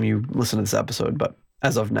by the time you listen to this episode, but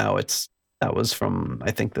as of now, that was from,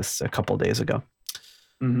 I think, this a couple of days ago.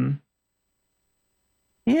 Mm-hmm.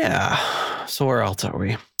 Yeah. So where else are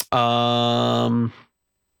we?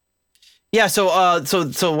 Yeah.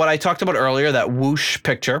 So what I talked about earlier, that whoosh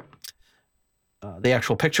picture, the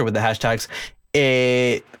actual picture with the hashtags,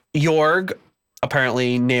 Jorg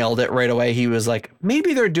apparently nailed it right away. He was like,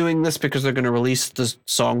 maybe they're doing this because they're going to release the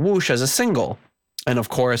song Whoosh as a single. And of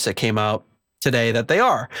course it came out today that they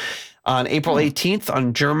are. On April 18th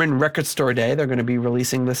on German Record Store Day, they're going to be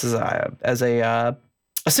releasing this as a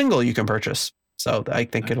single you can purchase. So I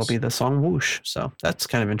think it'll be the song Whoosh. So that's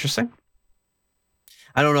kind of interesting.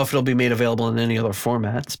 I don't know if it'll be made available in any other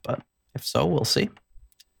formats, but if so, we'll see.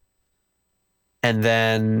 And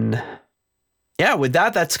then, yeah, with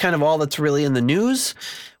that, that's kind of all that's really in the news,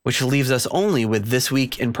 which leaves us only with This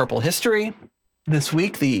Week in Purple History. This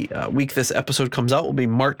week, the week this episode comes out, will be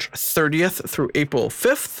March 30th through April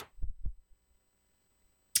 5th.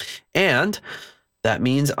 And that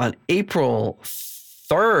means on April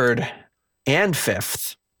 3rd and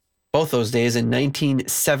 5th, both those days in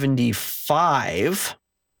 1975,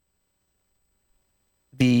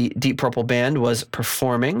 the Deep Purple Band was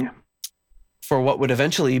performing for what would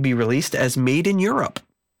eventually be released as Made in Europe.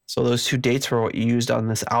 So those 2 dates were what you used on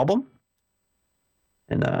this album.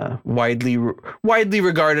 And widely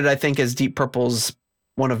regarded, I think, as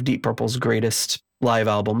one of Deep Purple's greatest live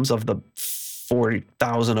albums of the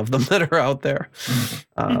 40,000 of them that are out there.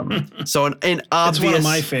 So an obvious, it's one of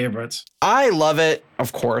my favorites. I love it.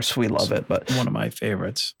 Of course, we love it, but one of my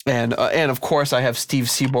favorites. And of course, I have Steve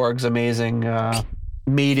Seaborg's amazing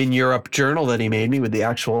Made in Europe journal that he made me with the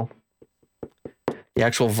actual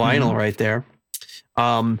vinyl right there.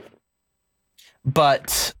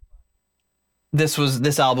 But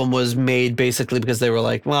this album was made basically because they were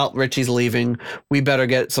like, well, Richie's leaving. We better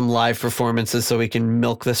get some live performances so we can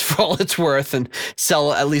milk this for all it's worth and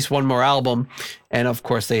sell at least one more album. And of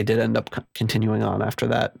course, they did end up continuing on after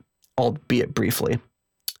that, albeit briefly.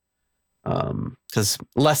 Because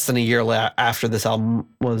less than a year after this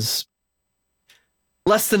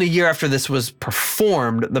was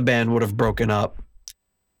performed, the band would have broken up,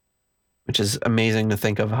 which is amazing to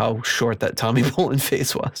think of how short that Tommy Bolin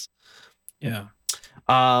phase was. Yeah.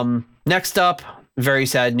 Next up, very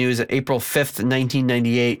sad news. On April 5th,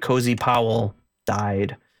 1998, Cozy Powell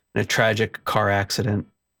died in a tragic car accident.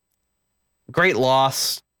 Great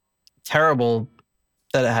loss. Terrible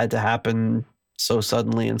that it had to happen so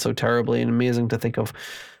suddenly and so terribly, and amazing to think of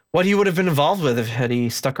what he would have been involved with had he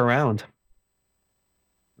stuck around.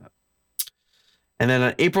 And then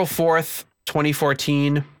on April 4th,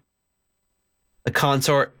 2014, the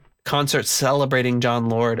concert celebrating John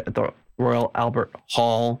Lord at the Royal Albert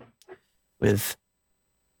Hall with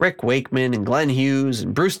Rick Wakeman and Glenn Hughes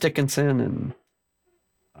and Bruce Dickinson and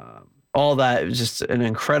all that. It was just an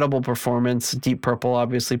incredible performance. Deep Purple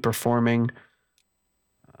obviously performing.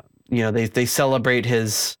 They celebrate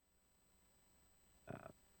his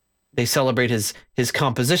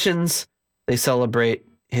compositions. They celebrate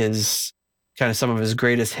his kind of some of his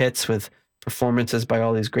greatest hits with performances by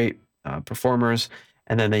all these great performers.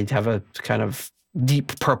 And then they have a kind of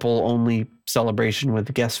Deep Purple only celebration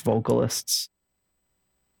with guest vocalists.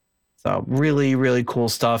 So really, really cool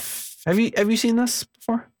stuff. Have you seen this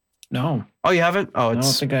before? No. Oh, you haven't? Oh, I don't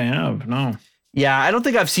think I have. No. Yeah, I don't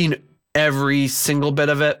think I've seen every single bit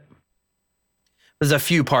of it. There's a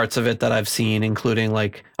few parts of it that I've seen, including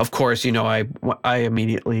like, of course, I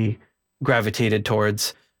immediately gravitated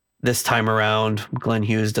towards This Time Around. Glenn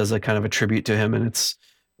Hughes does a kind of a tribute to him, and it's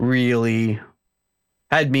really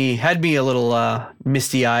had me a little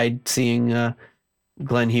misty-eyed seeing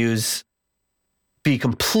Glenn Hughes be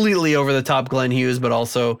completely over the top Glenn Hughes, but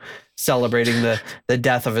also celebrating the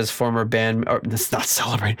death of his former band, or it's not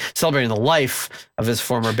celebrating the life of his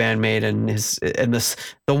former bandmate and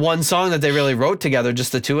the one song that they really wrote together,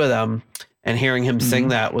 just the two of them, and hearing him sing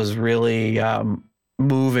that was really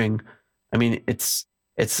moving. I mean, it's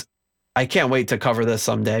I can't wait to cover this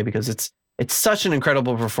someday because it's such an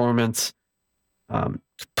incredible performance.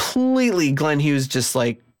 Completely Glenn Hughes just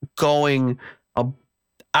like going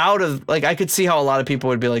out of, like, I could see how a lot of people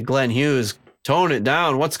would be like, Glenn Hughes, tone it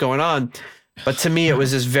down, what's going on? But to me, it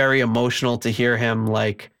was just very emotional to hear him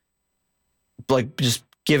like just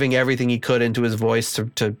giving everything he could into his voice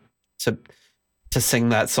to sing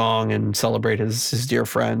that song and celebrate his dear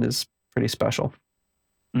friend is pretty special.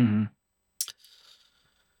 Mm-hmm.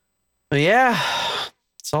 But yeah,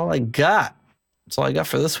 that's all I got. That's all I got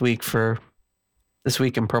for this week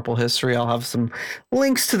in Purple History. I'll have some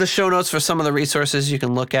links to the show notes for some of the resources you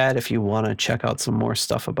can look at if you want to check out some more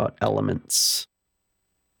stuff about Elements.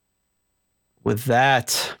 With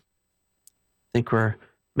that, I think we're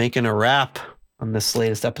making a wrap on this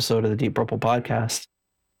latest episode of the Deep Purple podcast.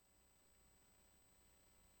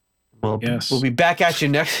 We'll be back at you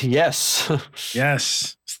next. Yes.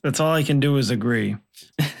 Yes. That's all I can do is agree.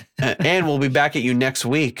 And we'll be back at you next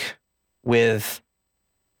week with,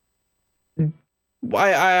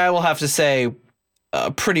 I will have to say,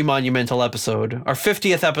 a pretty monumental episode. Our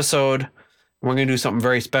 50th episode. We're going to do something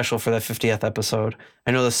very special for that 50th episode.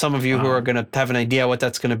 I know there's some of you who are going to have an idea what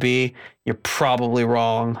that's going to be. You're probably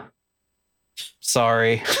wrong.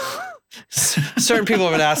 Sorry. Certain people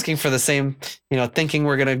have been asking for the same, thinking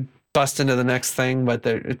we're going to bust into the next thing, but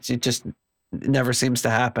it just never seems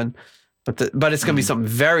to happen. But it's going to be something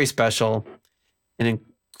very special and a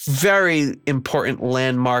very important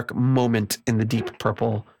landmark moment in the Deep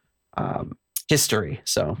Purple history.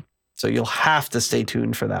 So you'll have to stay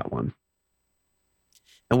tuned for that one.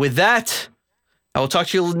 And with that, I will talk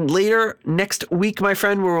to you later next week, my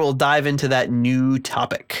friend, where we'll dive into that new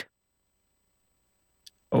topic.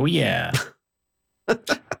 Oh, yeah. All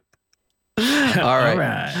right. All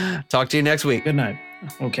right. Talk to you next week. Good night.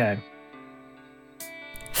 Okay.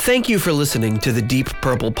 Thank you for listening to the Deep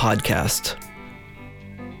Purple podcast.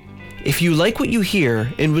 If you like what you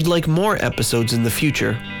hear and would like more episodes in the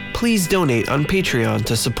future, please donate on Patreon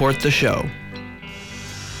to support the show.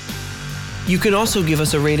 You can also give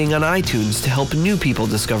us a rating on iTunes to help new people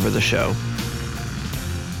discover the show.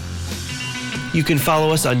 You can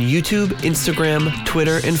follow us on YouTube, Instagram,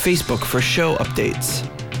 Twitter, and Facebook for show updates.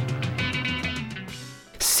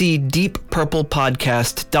 See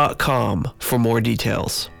deeppurplepodcast.com for more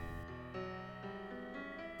details.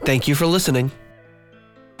 Thank you for listening.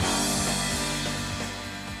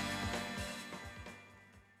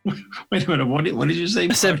 Wait a minute. What did you say?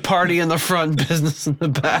 I said party in the front, business in the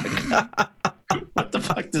back. What the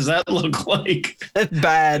fuck does that look like?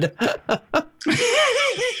 Bad.